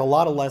 I mean, there's a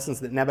lot of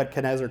lessons that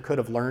Nebuchadnezzar could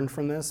have learned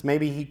from this.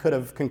 Maybe he could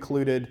have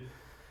concluded,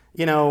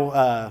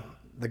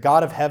 the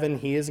God of heaven,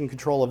 he is in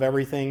control of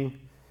everything,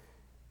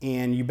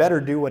 and you better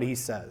do what he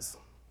says.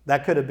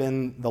 That could have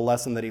been the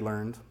lesson that he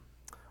learned.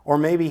 Or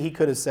maybe he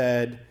could have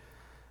said,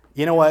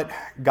 you know what,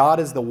 God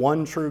is the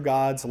one true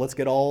God, so let's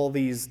get all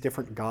these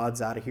different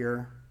gods out of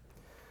here.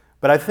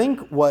 But I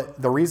think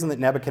the reason that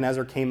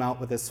Nebuchadnezzar came out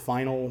with this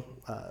final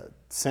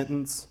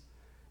sentence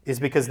is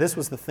because this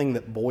was the thing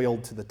that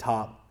boiled to the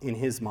top in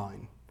his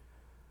mind,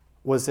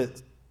 was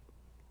that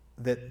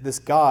this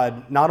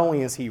God, not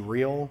only is he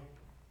real,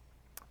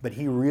 but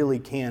he really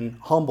can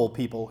humble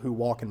people who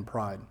walk in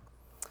pride.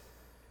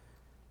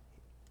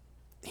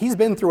 He's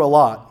been through a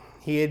lot.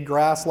 He had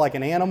grass like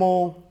an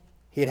animal.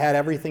 He had had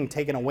everything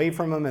taken away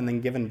from him and then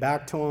given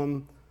back to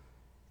him.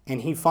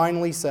 And he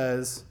finally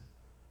says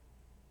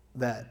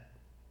that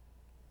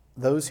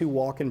those who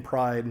walk in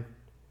pride,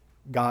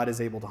 God is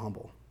able to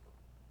humble.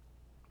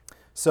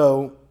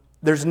 So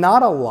there's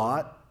not a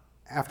lot,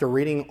 after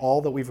reading all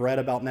that we've read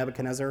about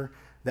Nebuchadnezzar,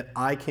 that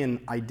I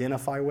can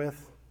identify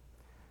with.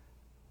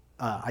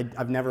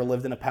 I've never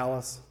lived in a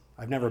palace.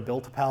 I've never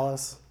built a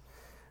palace.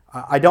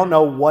 I don't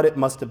know what it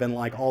must have been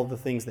like, all the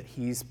things that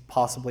he's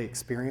possibly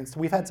experienced.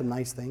 We've had some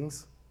nice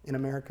things in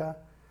America,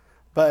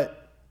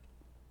 but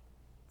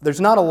there's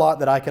not a lot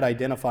that I could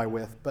identify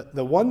with. But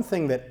the one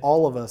thing that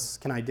all of us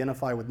can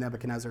identify with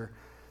Nebuchadnezzar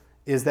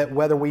is that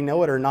whether we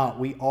know it or not,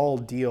 we all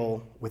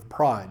deal with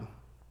pride.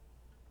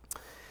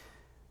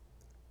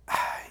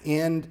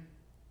 And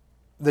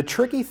the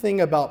tricky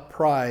thing about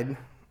pride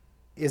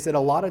is that a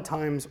lot of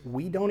times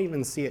we don't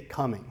even see it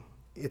coming.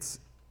 It's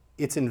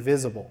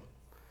invisible.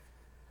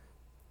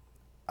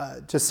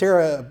 To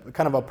Sarah,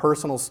 kind of a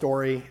personal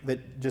story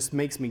that just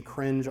makes me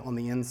cringe on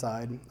the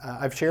inside.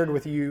 I've shared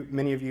with you,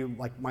 many of you,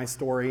 like my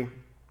story.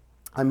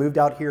 I moved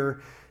out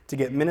here to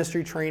get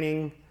ministry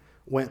training,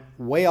 went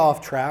way off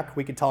track.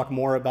 We could talk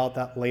more about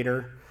that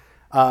later.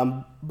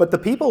 But the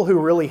people who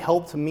really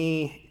helped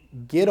me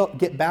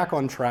get back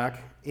on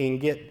track and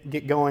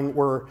get going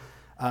were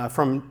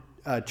from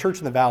Church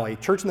in the Valley.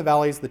 Church in the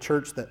Valley is the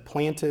church that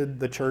planted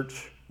the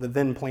church that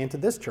then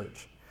planted this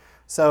church.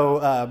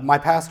 So my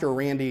pastor,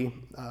 Randy,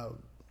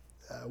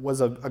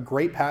 was a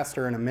great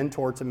pastor and a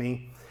mentor to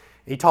me.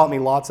 He taught me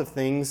lots of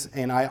things,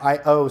 and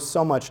I owe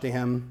so much to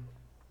him.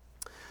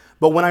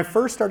 But when I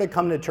first started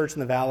coming to Church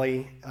in the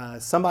Valley,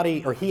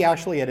 he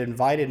actually had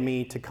invited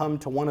me to come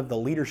to one of the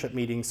leadership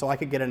meetings so I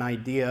could get an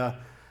idea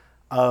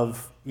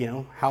of,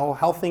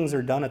 how things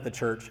are done at the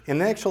church.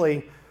 And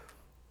actually,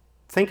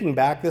 thinking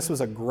back, this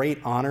was a great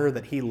honor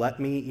that he let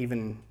me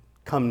even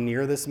come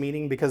near this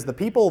meeting, because the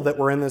people that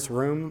were in this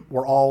room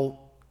were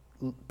all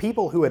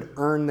people who had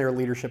earned their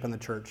leadership in the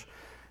church.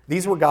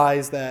 These were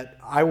guys that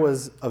I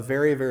was a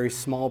very, very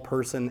small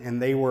person,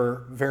 and they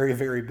were very,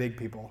 very big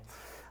people.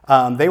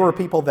 They were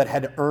people that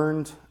had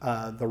earned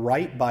the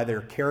right by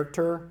their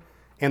character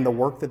and the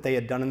work that they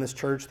had done in this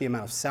church, the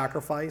amount of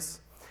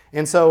sacrifice.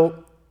 And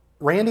so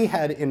Randy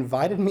had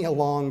invited me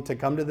along to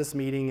come to this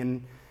meeting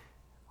and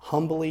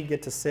humbly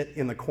get to sit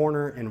in the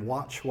corner and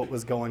watch what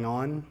was going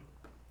on.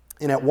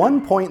 And at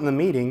one point in the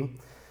meeting,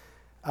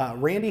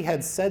 Randy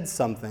had said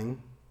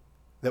something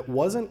that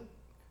wasn't,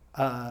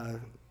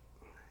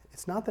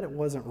 it's not that it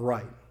wasn't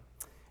right.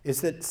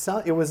 It's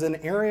that it was an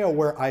area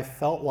where I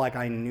felt like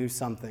I knew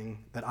something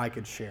that I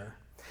could share.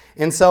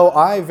 And so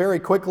I very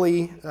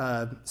quickly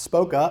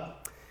spoke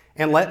up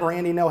and let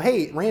Randy know,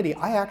 hey, Randy,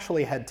 I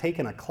actually had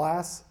taken a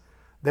class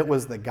that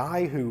was the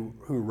guy who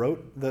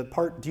wrote the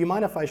part. Do you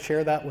mind if I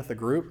share that with the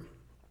group?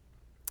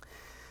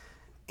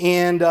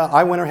 And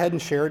I went ahead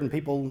and shared, and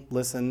people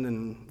listened,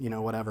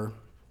 and whatever.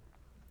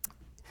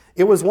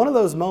 It was one of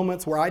those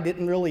moments where I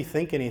didn't really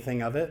think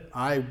anything of it.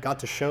 I got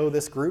to show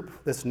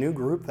this new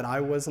group that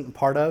I wasn't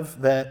part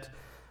of, that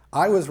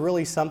I was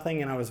really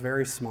something and I was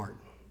very smart.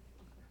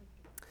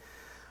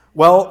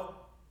 Well,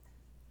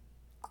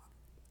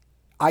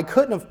 I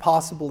couldn't have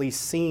possibly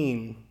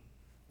seen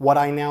what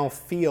I now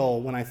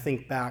feel when I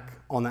think back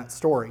on that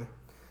story,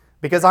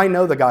 because I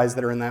know the guys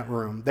that are in that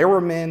room. There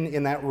were men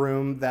in that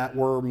room that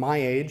were my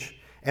age,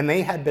 and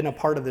they had been a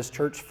part of this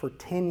church for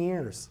 10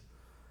 years.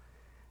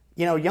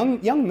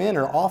 Young men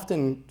are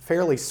often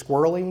fairly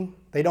squirrely.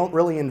 They don't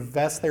really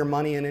invest their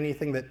money in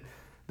anything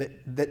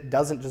that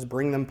doesn't just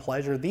bring them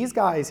pleasure. These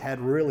guys had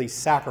really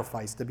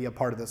sacrificed to be a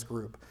part of this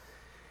group.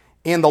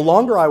 And the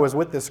longer I was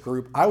with this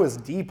group, I was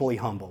deeply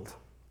humbled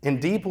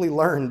and deeply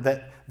learned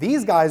that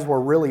these guys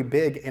were really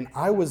big and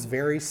I was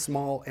very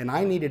small, and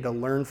I needed to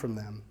learn from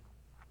them.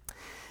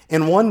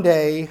 And one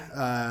day,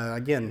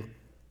 again,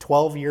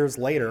 12 years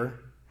later,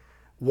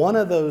 one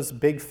of those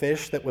big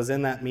fish that was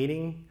in that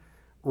meeting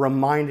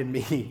reminded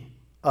me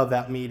of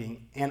that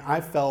meeting, and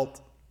I felt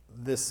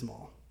this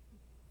small.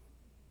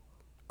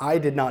 I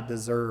did not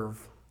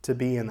deserve to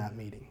be in that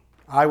meeting.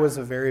 I was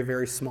a very,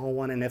 very small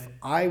one, and if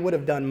I would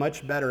have done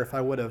much better if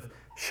I would have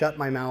shut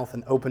my mouth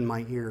and opened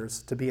my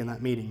ears to be in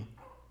that meeting.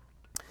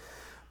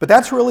 But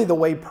that's really the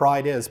way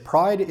pride is.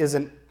 Pride is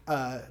an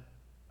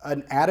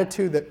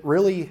attitude that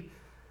really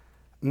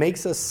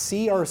makes us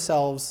see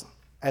ourselves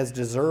as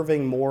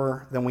deserving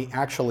more than we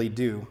actually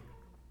do.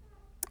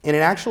 And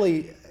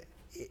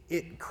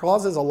it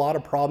causes a lot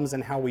of problems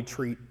in how we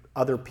treat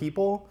other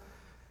people,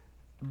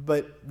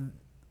 but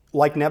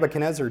like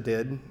Nebuchadnezzar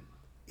did,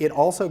 it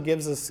also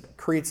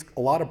creates a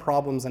lot of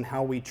problems in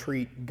how we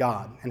treat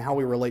God and how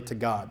we relate to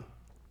God.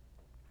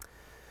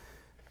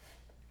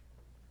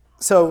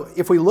 So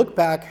if we look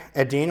back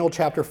at Daniel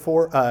chapter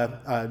 4,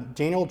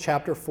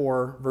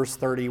 verse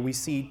 30, we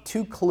see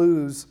two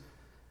clues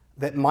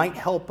that might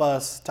help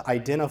us to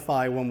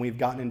identify when we've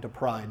gotten into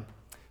pride.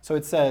 So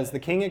it says, "The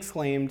king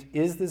exclaimed,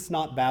 'Is this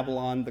not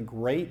Babylon the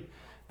Great,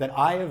 that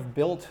I have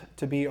built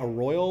to be a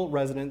royal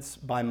residence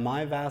by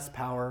my vast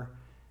power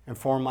and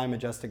for my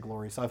majestic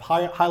glory?'" So I've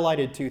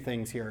highlighted two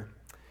things here.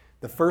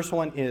 The first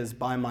one is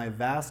by my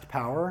vast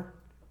power,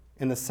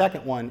 and the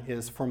second one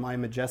is for my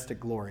majestic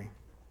glory.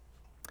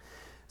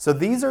 So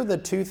these are the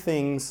two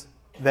things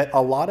that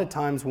a lot of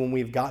times when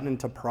we've gotten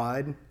into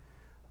pride,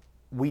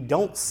 we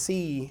don't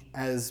see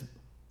as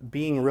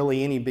being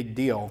really any big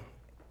deal.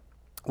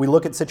 We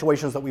look at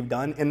situations that we've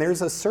done, and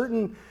there's a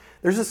certain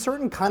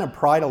kind of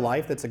pride of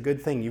life that's a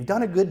good thing. You've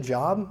done a good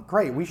job,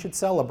 great, we should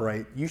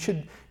celebrate. You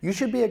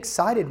should be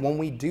excited when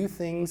we do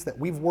things that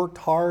we've worked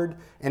hard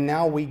and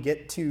now we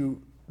get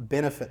to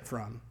benefit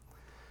from.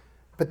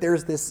 But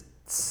there's this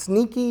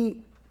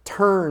sneaky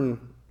turn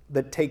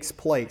that takes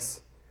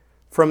place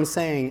from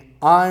saying,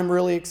 "I'm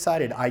really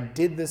excited, I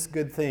did this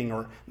good thing,"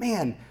 or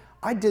 "Man,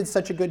 I did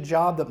such a good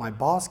job that my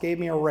boss gave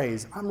me a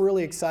raise, I'm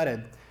really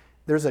excited."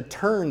 There's a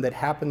turn that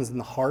happens in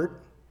the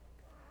heart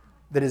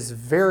that is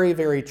very,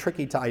 very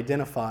tricky to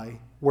identify,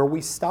 where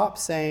we stop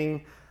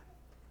saying,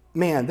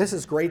 "Man, this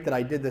is great that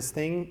I did this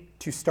thing,"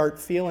 to start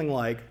feeling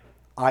like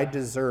I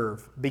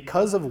deserve,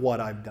 because of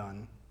what I've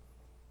done,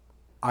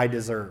 I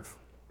deserve.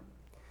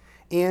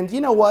 And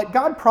you know what?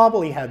 God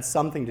probably had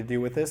something to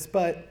do with this,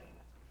 but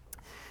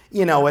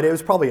it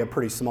was probably a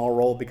pretty small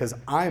role, because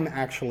I'm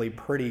actually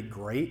pretty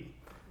great.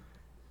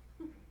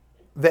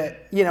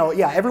 That,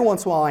 every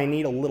once in a while I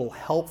need a little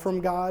help from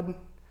God,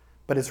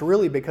 but it's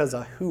really because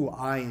of who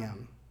I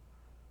am.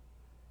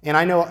 And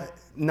I know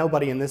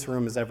nobody in this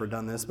room has ever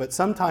done this, but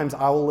sometimes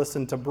I will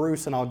listen to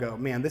Bruce and I'll go,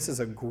 "Man, this is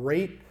a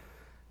great,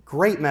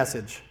 great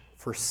message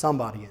for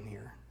somebody in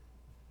here."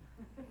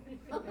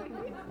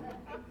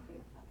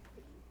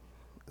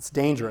 It's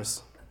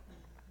dangerous.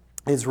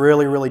 It's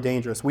really, really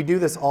dangerous. We do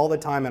this all the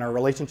time in our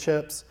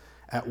relationships,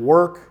 at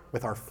work,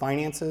 with our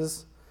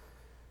finances,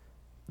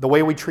 the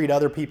way we treat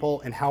other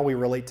people, and how we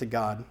relate to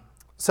God.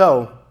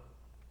 So,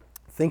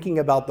 thinking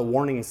about the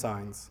warning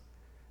signs,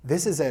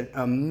 this is an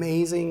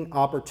amazing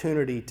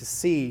opportunity to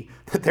see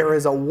that there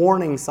is a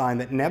warning sign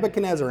that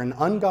Nebuchadnezzar, an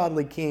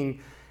ungodly king,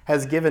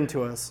 has given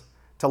to us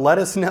to let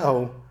us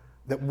know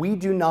that we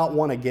do not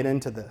want to get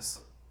into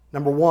this.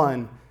 Number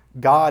one,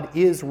 God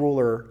is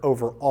ruler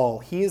over all.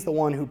 He is the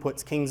one who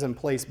puts kings in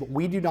place, but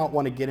we do not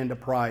want to get into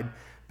pride,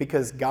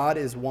 because God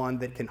is one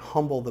that can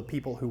humble the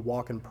people who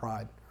walk in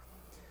pride.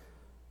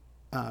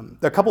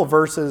 A couple of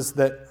verses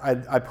that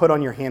I put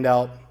on your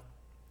handout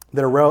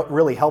that are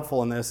really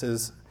helpful in this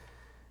is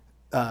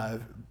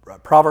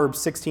Proverbs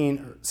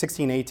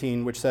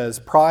 16:18, which says,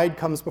 "Pride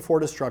comes before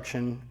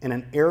destruction, and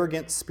an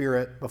arrogant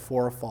spirit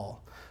before a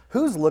fall."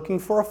 Who's looking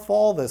for a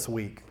fall this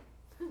week?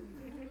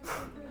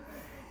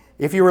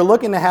 If you were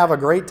looking to have a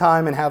great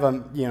time and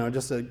have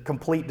just a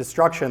complete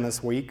destruction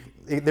this week,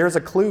 there's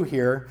a clue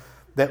here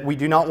that we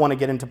do not want to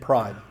get into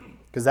pride,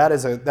 because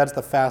that's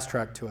the fast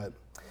track to it.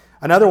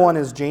 Another one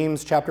is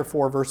James chapter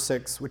 4, verse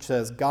 6, which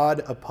says,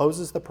 "God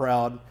opposes the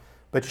proud,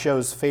 but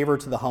shows favor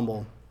to the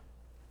humble."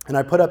 And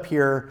I put up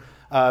here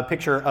a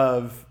picture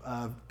of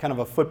kind of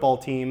a football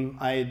team.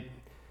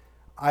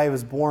 I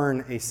was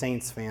born a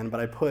Saints fan,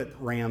 but I put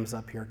Rams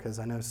up here because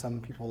I know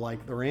some people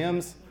like the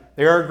Rams.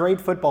 They're a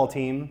great football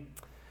team.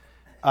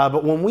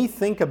 But when we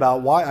think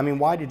about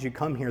why did you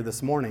come here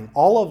this morning?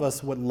 All of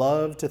us would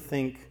love to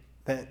think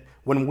that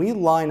when we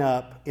line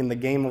up in the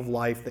game of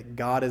life that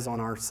God is on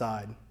our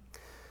side.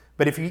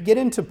 But if you get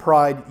into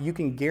pride, you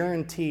can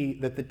guarantee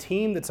that the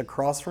team that's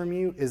across from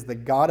you is the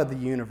God of the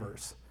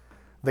universe,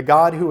 the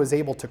God who was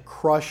able to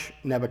crush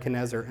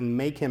Nebuchadnezzar and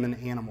make him an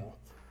animal.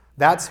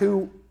 That's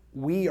who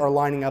we are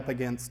lining up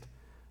against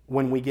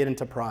when we get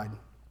into pride.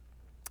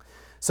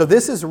 So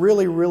this is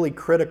really, really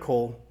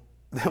critical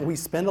that we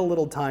spend a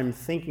little time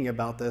thinking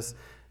about this,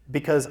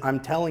 because I'm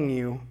telling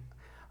you,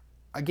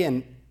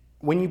 again,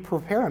 when you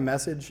prepare a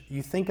message,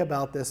 you think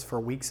about this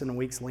for weeks and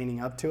weeks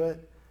leading up to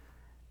it.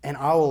 And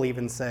I will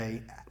even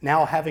say,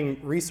 now having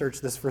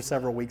researched this for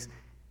several weeks,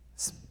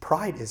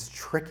 pride is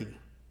tricky.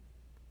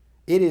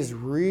 It is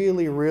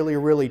really, really,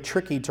 really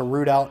tricky to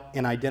root out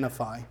and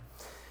identify.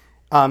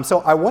 So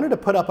I wanted to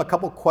put up a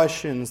couple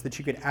questions that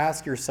you could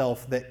ask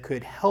yourself that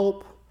could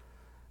help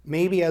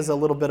maybe as a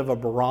little bit of a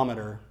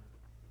barometer.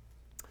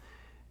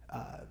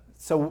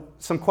 So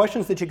some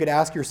questions that you could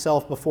ask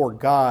yourself before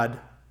God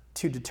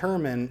to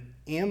determine,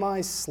 am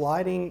I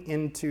sliding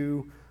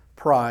into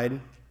pride,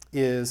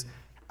 is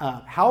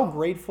how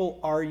grateful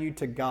are you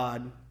to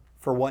God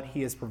for what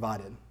he has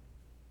provided?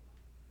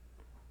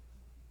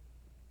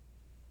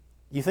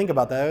 You think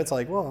about that, it's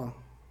like, well,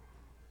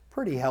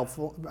 pretty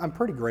helpful. I'm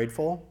pretty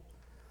grateful.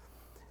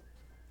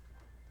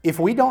 If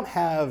we don't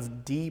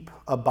have deep,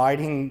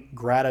 abiding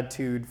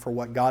gratitude for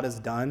what God has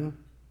done,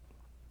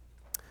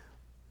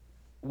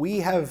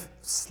 we have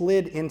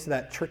slid into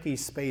that tricky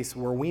space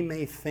where we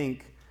may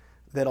think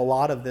that a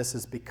lot of this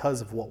is because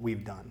of what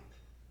we've done.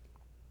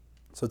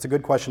 So it's a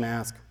good question to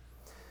ask.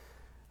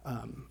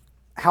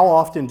 How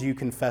often do you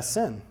confess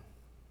sin?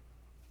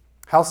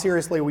 How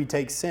seriously we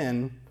take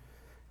sin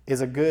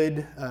is a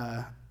good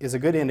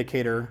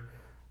indicator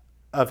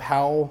of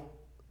how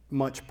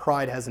much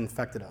pride has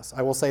infected us.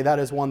 I will say that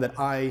is one that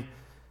I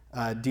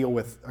deal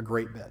with a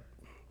great bit.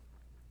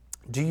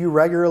 Do you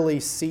regularly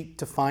seek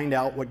to find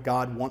out what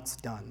God wants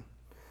done?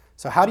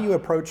 So how do you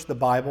approach the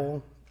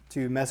Bible,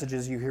 to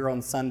messages you hear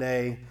on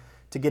Sunday,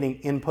 to getting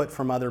input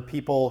from other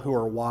people who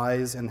are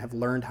wise and have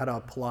learned how to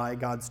apply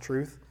God's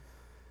truth?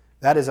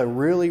 That is a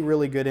really,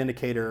 really good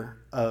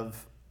indicator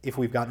of if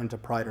we've gotten into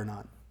pride or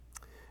not.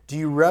 Do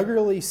you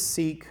regularly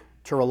seek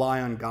to rely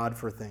on God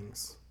for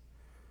things?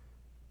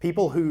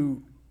 People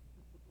who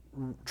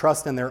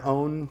trust in their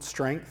own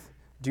strength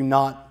do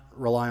not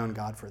rely on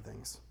God for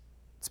things.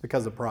 It's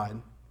because of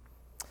pride.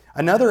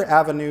 Another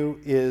avenue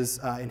is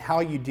in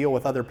how you deal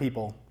with other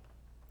people.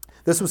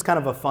 This was kind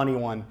of a funny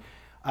one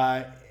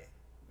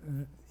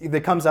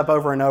that comes up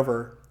over and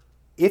over.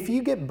 If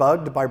you get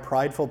bugged by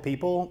prideful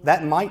people,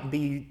 that might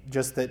be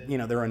just that,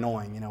 they're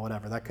annoying,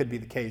 whatever. That could be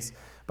the case.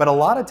 But a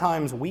lot of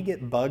times we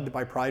get bugged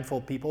by prideful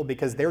people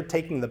because they're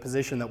taking the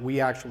position that we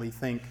actually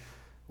think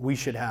we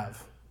should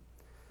have.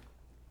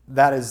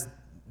 That's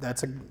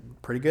a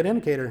pretty good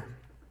indicator.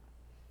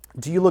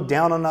 Do you look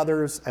down on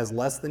others as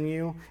less than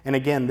you? And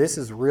again, this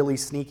is really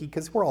sneaky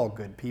because we're all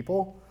good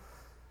people.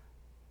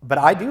 But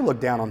I do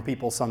look down on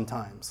people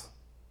sometimes.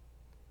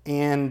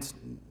 And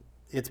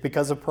it's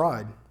because of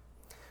pride.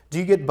 Do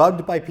you get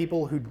bugged by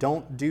people who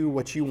don't do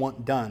what you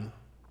want done?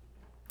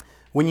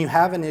 When you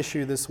have an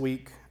issue this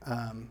week,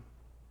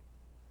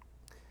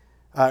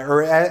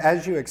 or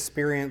as you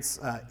experience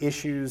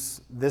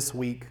issues this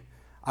week,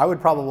 I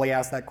would probably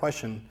ask that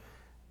question.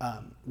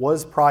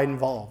 Was pride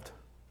involved?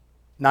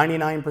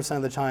 99%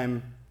 of the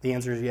time, the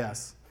answer is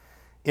yes.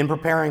 In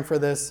preparing for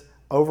this,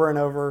 over and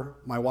over,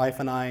 my wife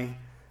and I,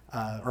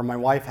 or my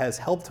wife has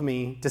helped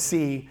me to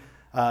see,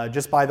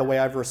 just by the way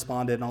I've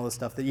responded and all this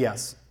stuff, that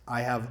yes,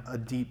 I have a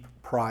deep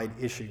pride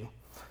issue.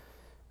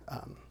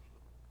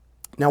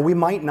 Now, we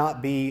might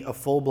not be a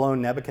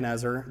full-blown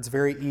Nebuchadnezzar. It's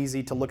very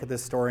easy to look at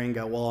this story and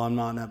go, well, I'm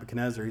not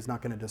Nebuchadnezzar. He's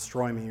not going to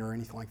destroy me or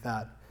anything like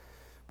that.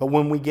 But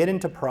when we get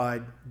into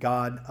pride,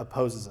 God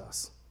opposes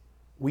us.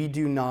 We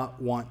do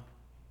not want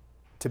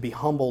to be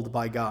humbled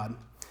by God.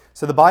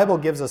 So the Bible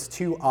gives us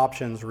two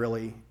options,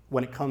 really,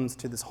 when it comes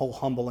to this whole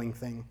humbling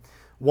thing.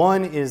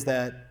 One is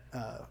that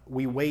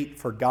we wait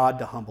for God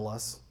to humble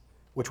us,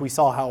 which we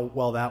saw how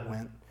well that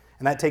went.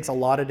 And that takes a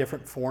lot of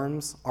different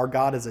forms. Our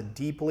God is a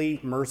deeply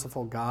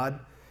merciful God,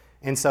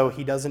 and so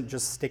he doesn't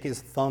just stick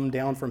his thumb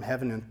down from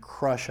heaven and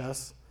crush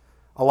us.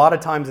 A lot of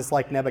times it's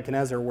like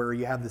Nebuchadnezzar, where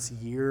you have this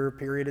year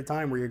period of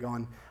time where you're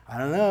going, I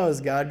don't know,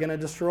 is God going to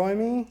destroy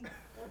me?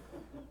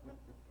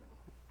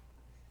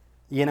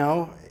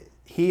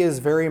 He is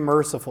very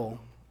merciful,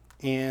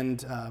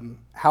 and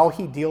how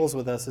he deals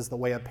with us is the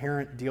way a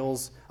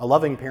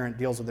loving parent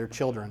deals with their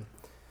children.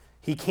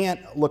 He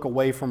can't look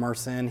away from our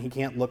sin. He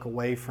can't look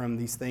away from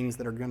these things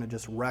that are going to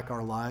just wreck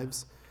our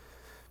lives.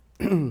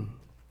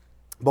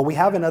 But we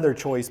have another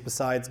choice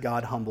besides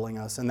God humbling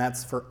us, and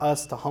that's for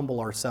us to humble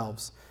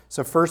ourselves.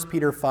 So 1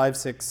 Peter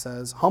 5:6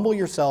 says, Humble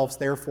yourselves,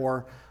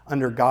 therefore,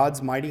 under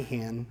God's mighty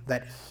hand,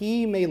 that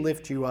he may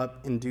lift you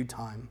up in due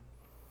time.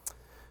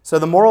 So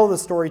the moral of the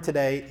story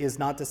today is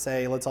not to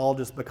say, let's all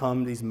just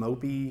become these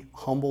mopey,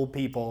 humble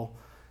people,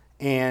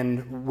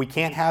 and we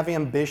can't have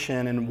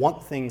ambition and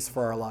want things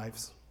for our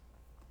lives.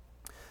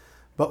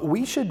 But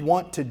we should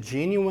want to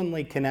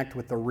genuinely connect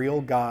with the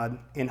real God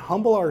and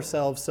humble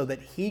ourselves so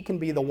that he can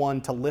be the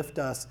one to lift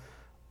us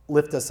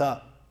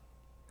up.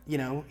 You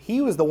know,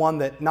 he was the one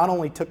that not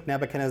only took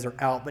Nebuchadnezzar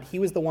out, but he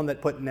was the one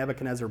that put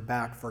Nebuchadnezzar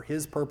back for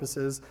his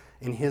purposes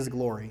and his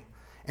glory.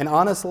 And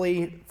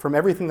honestly, from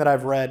everything that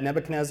I've read,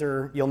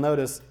 Nebuchadnezzar, you'll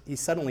notice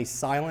he's suddenly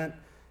silent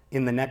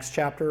in the next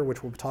chapter,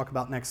 which we'll talk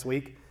about next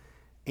week.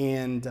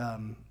 And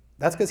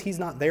that's because he's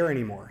not there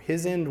anymore.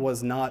 His end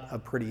was not a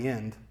pretty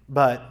end.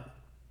 But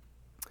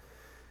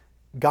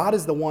God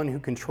is the one who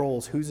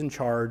controls who's in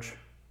charge,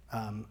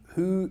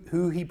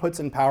 who he puts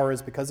in power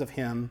is because of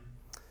him.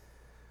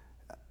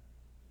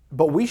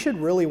 But we should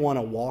really want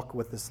to walk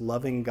with this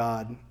loving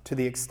God to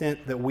the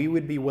extent that we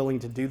would be willing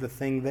to do the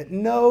thing that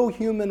no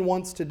human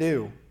wants to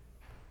do,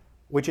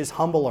 which is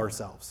humble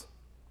ourselves.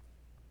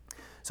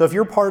 So if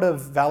you're part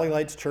of Valley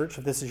Lights Church,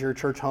 if this is your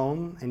church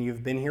home and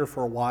you've been here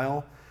for a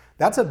while,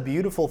 that's a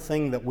beautiful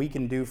thing that we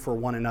can do for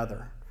one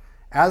another.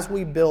 As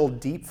we build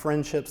deep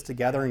friendships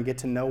together and get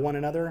to know one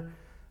another,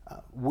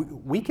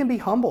 we can be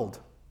humbled.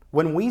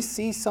 When we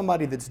see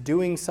somebody that's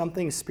doing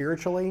something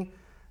spiritually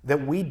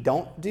that we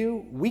don't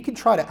do, we could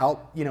try to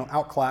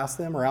outclass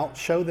them or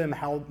outshow them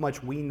how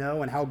much we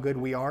know and how good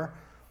we are.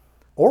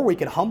 Or we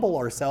could humble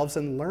ourselves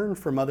and learn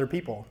from other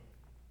people.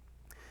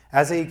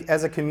 As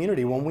a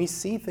community, when we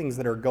see things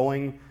that are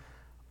going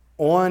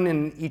on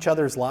in each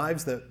other's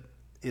lives that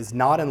is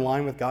not in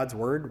line with God's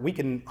word, we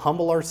can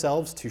humble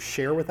ourselves to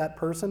share with that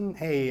person,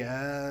 hey,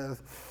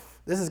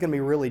 this is going to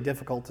be really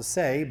difficult to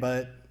say,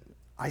 but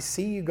I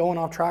see you going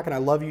off track and I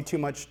love you too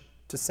much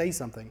to say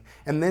something.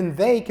 And then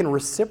they can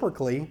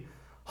reciprocally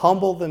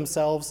humble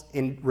themselves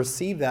and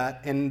receive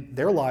that, and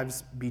their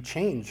lives be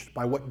changed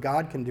by what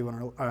God can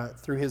do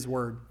through his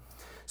word.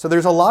 So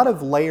there's a lot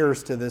of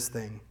layers to this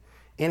thing,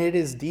 and it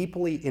is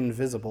deeply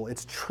invisible.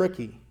 It's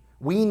tricky.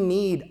 We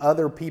need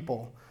other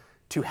people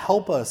to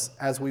help us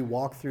as we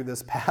walk through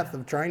this path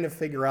of trying to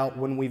figure out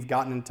when we've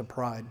gotten into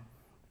pride.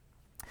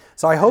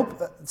 So I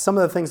hope some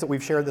of the things that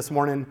we've shared this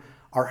morning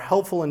are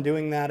helpful in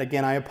doing that.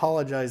 Again, I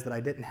apologize that I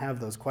didn't have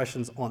those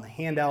questions on the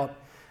handout,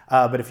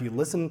 but if you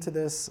listen to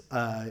this,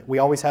 we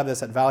always have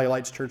this at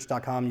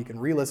valleylightschurch.com. You can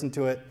re-listen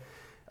to it.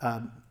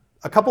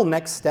 A couple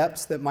next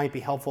steps that might be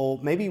helpful,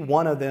 maybe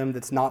one of them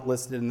that's not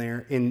listed in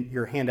there in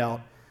your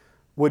handout,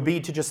 would be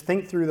to just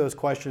think through those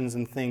questions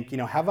and think,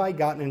 have I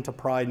gotten into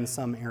pride in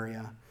some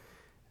area?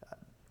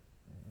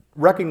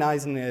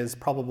 Recognizing it is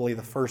probably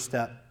the first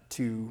step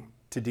to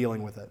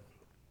dealing with it.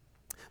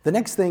 The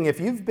next thing, if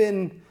you've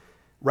been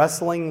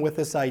wrestling with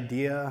this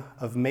idea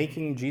of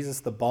making Jesus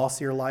the boss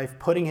of your life,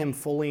 putting him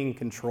fully in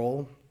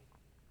control,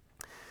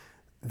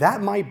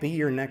 that might be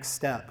your next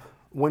step.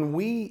 When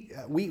we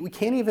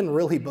can't even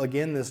really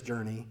begin this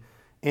journey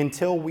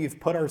until we've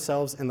put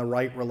ourselves in the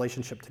right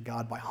relationship to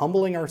God by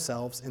humbling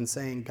ourselves and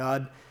saying,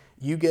 God,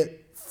 you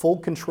get full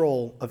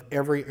control of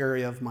every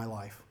area of my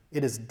life.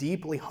 It is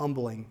deeply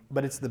humbling,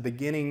 but it's the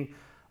beginning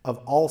of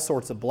all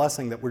sorts of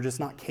blessing that we're just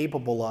not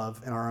capable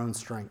of in our own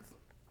strength.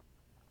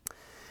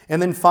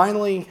 And then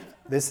finally,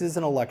 this is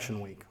an election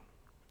week.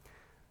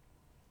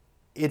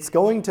 It's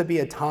going to be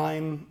a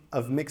time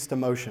of mixed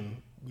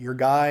emotion. Your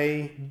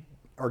guy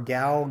or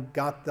gal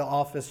got the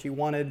office you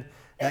wanted.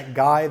 That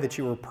guy that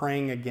you were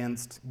praying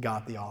against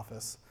got the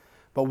office.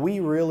 But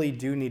we really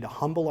do need to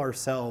humble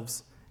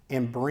ourselves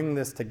and bring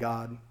this to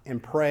God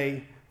and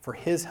pray for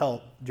his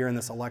help during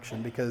this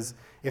election. Because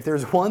if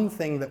there's one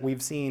thing that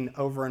we've seen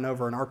over and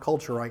over in our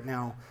culture right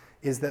now,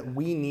 is that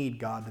we need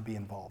God to be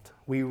involved.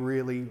 We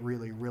really,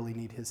 really, really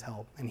need his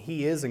help, and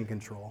he is in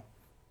control.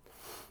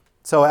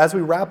 So as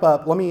we wrap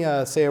up, let me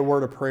say a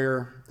word of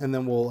prayer, and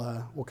then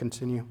we'll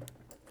continue.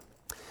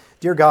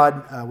 Dear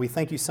God, we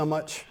thank you so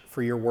much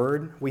for your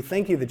word. We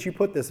thank you that you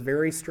put this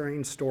very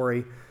strange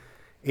story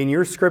in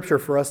your scripture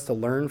for us to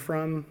learn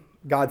from.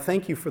 God,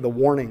 thank you for the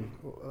warning.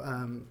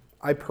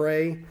 I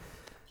pray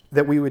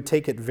that we would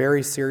take it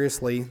very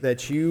seriously,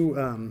 that you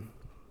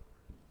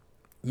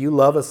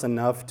love us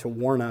enough to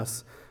warn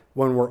us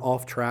when we're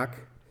off track,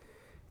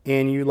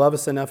 and you love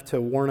us enough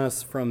to warn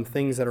us from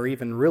things that are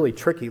even really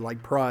tricky,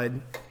 like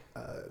pride.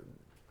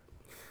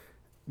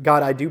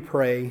 God, I do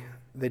pray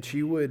that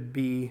you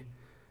would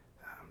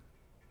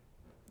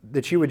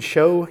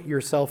show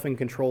yourself in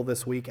control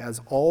this week as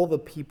all the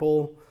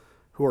people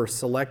who are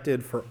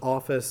selected for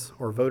office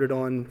or voted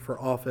on for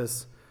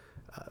office,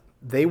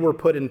 they were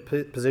put in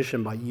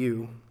position by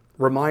you.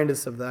 Remind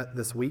us of that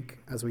this week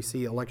as we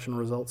see election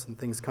results and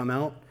things come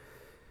out.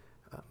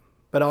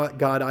 But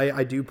God,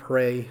 I do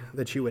pray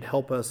that you would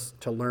help us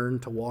to learn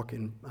to walk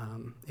in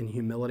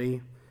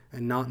humility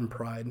and not in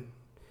pride.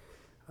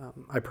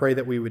 I pray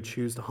that we would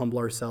choose to humble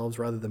ourselves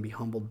rather than be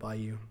humbled by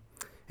you.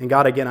 And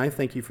God, again, I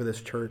thank you for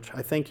this church.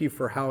 I thank you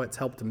for how it's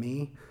helped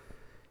me.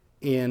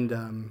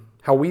 and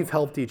how we've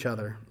helped each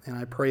other. And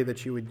I pray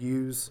that you would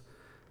use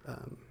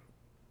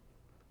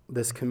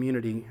this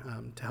community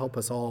to help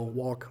us all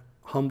walk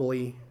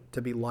humbly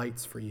to be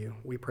lights for you.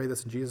 We pray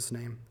this in Jesus'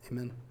 name.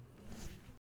 Amen.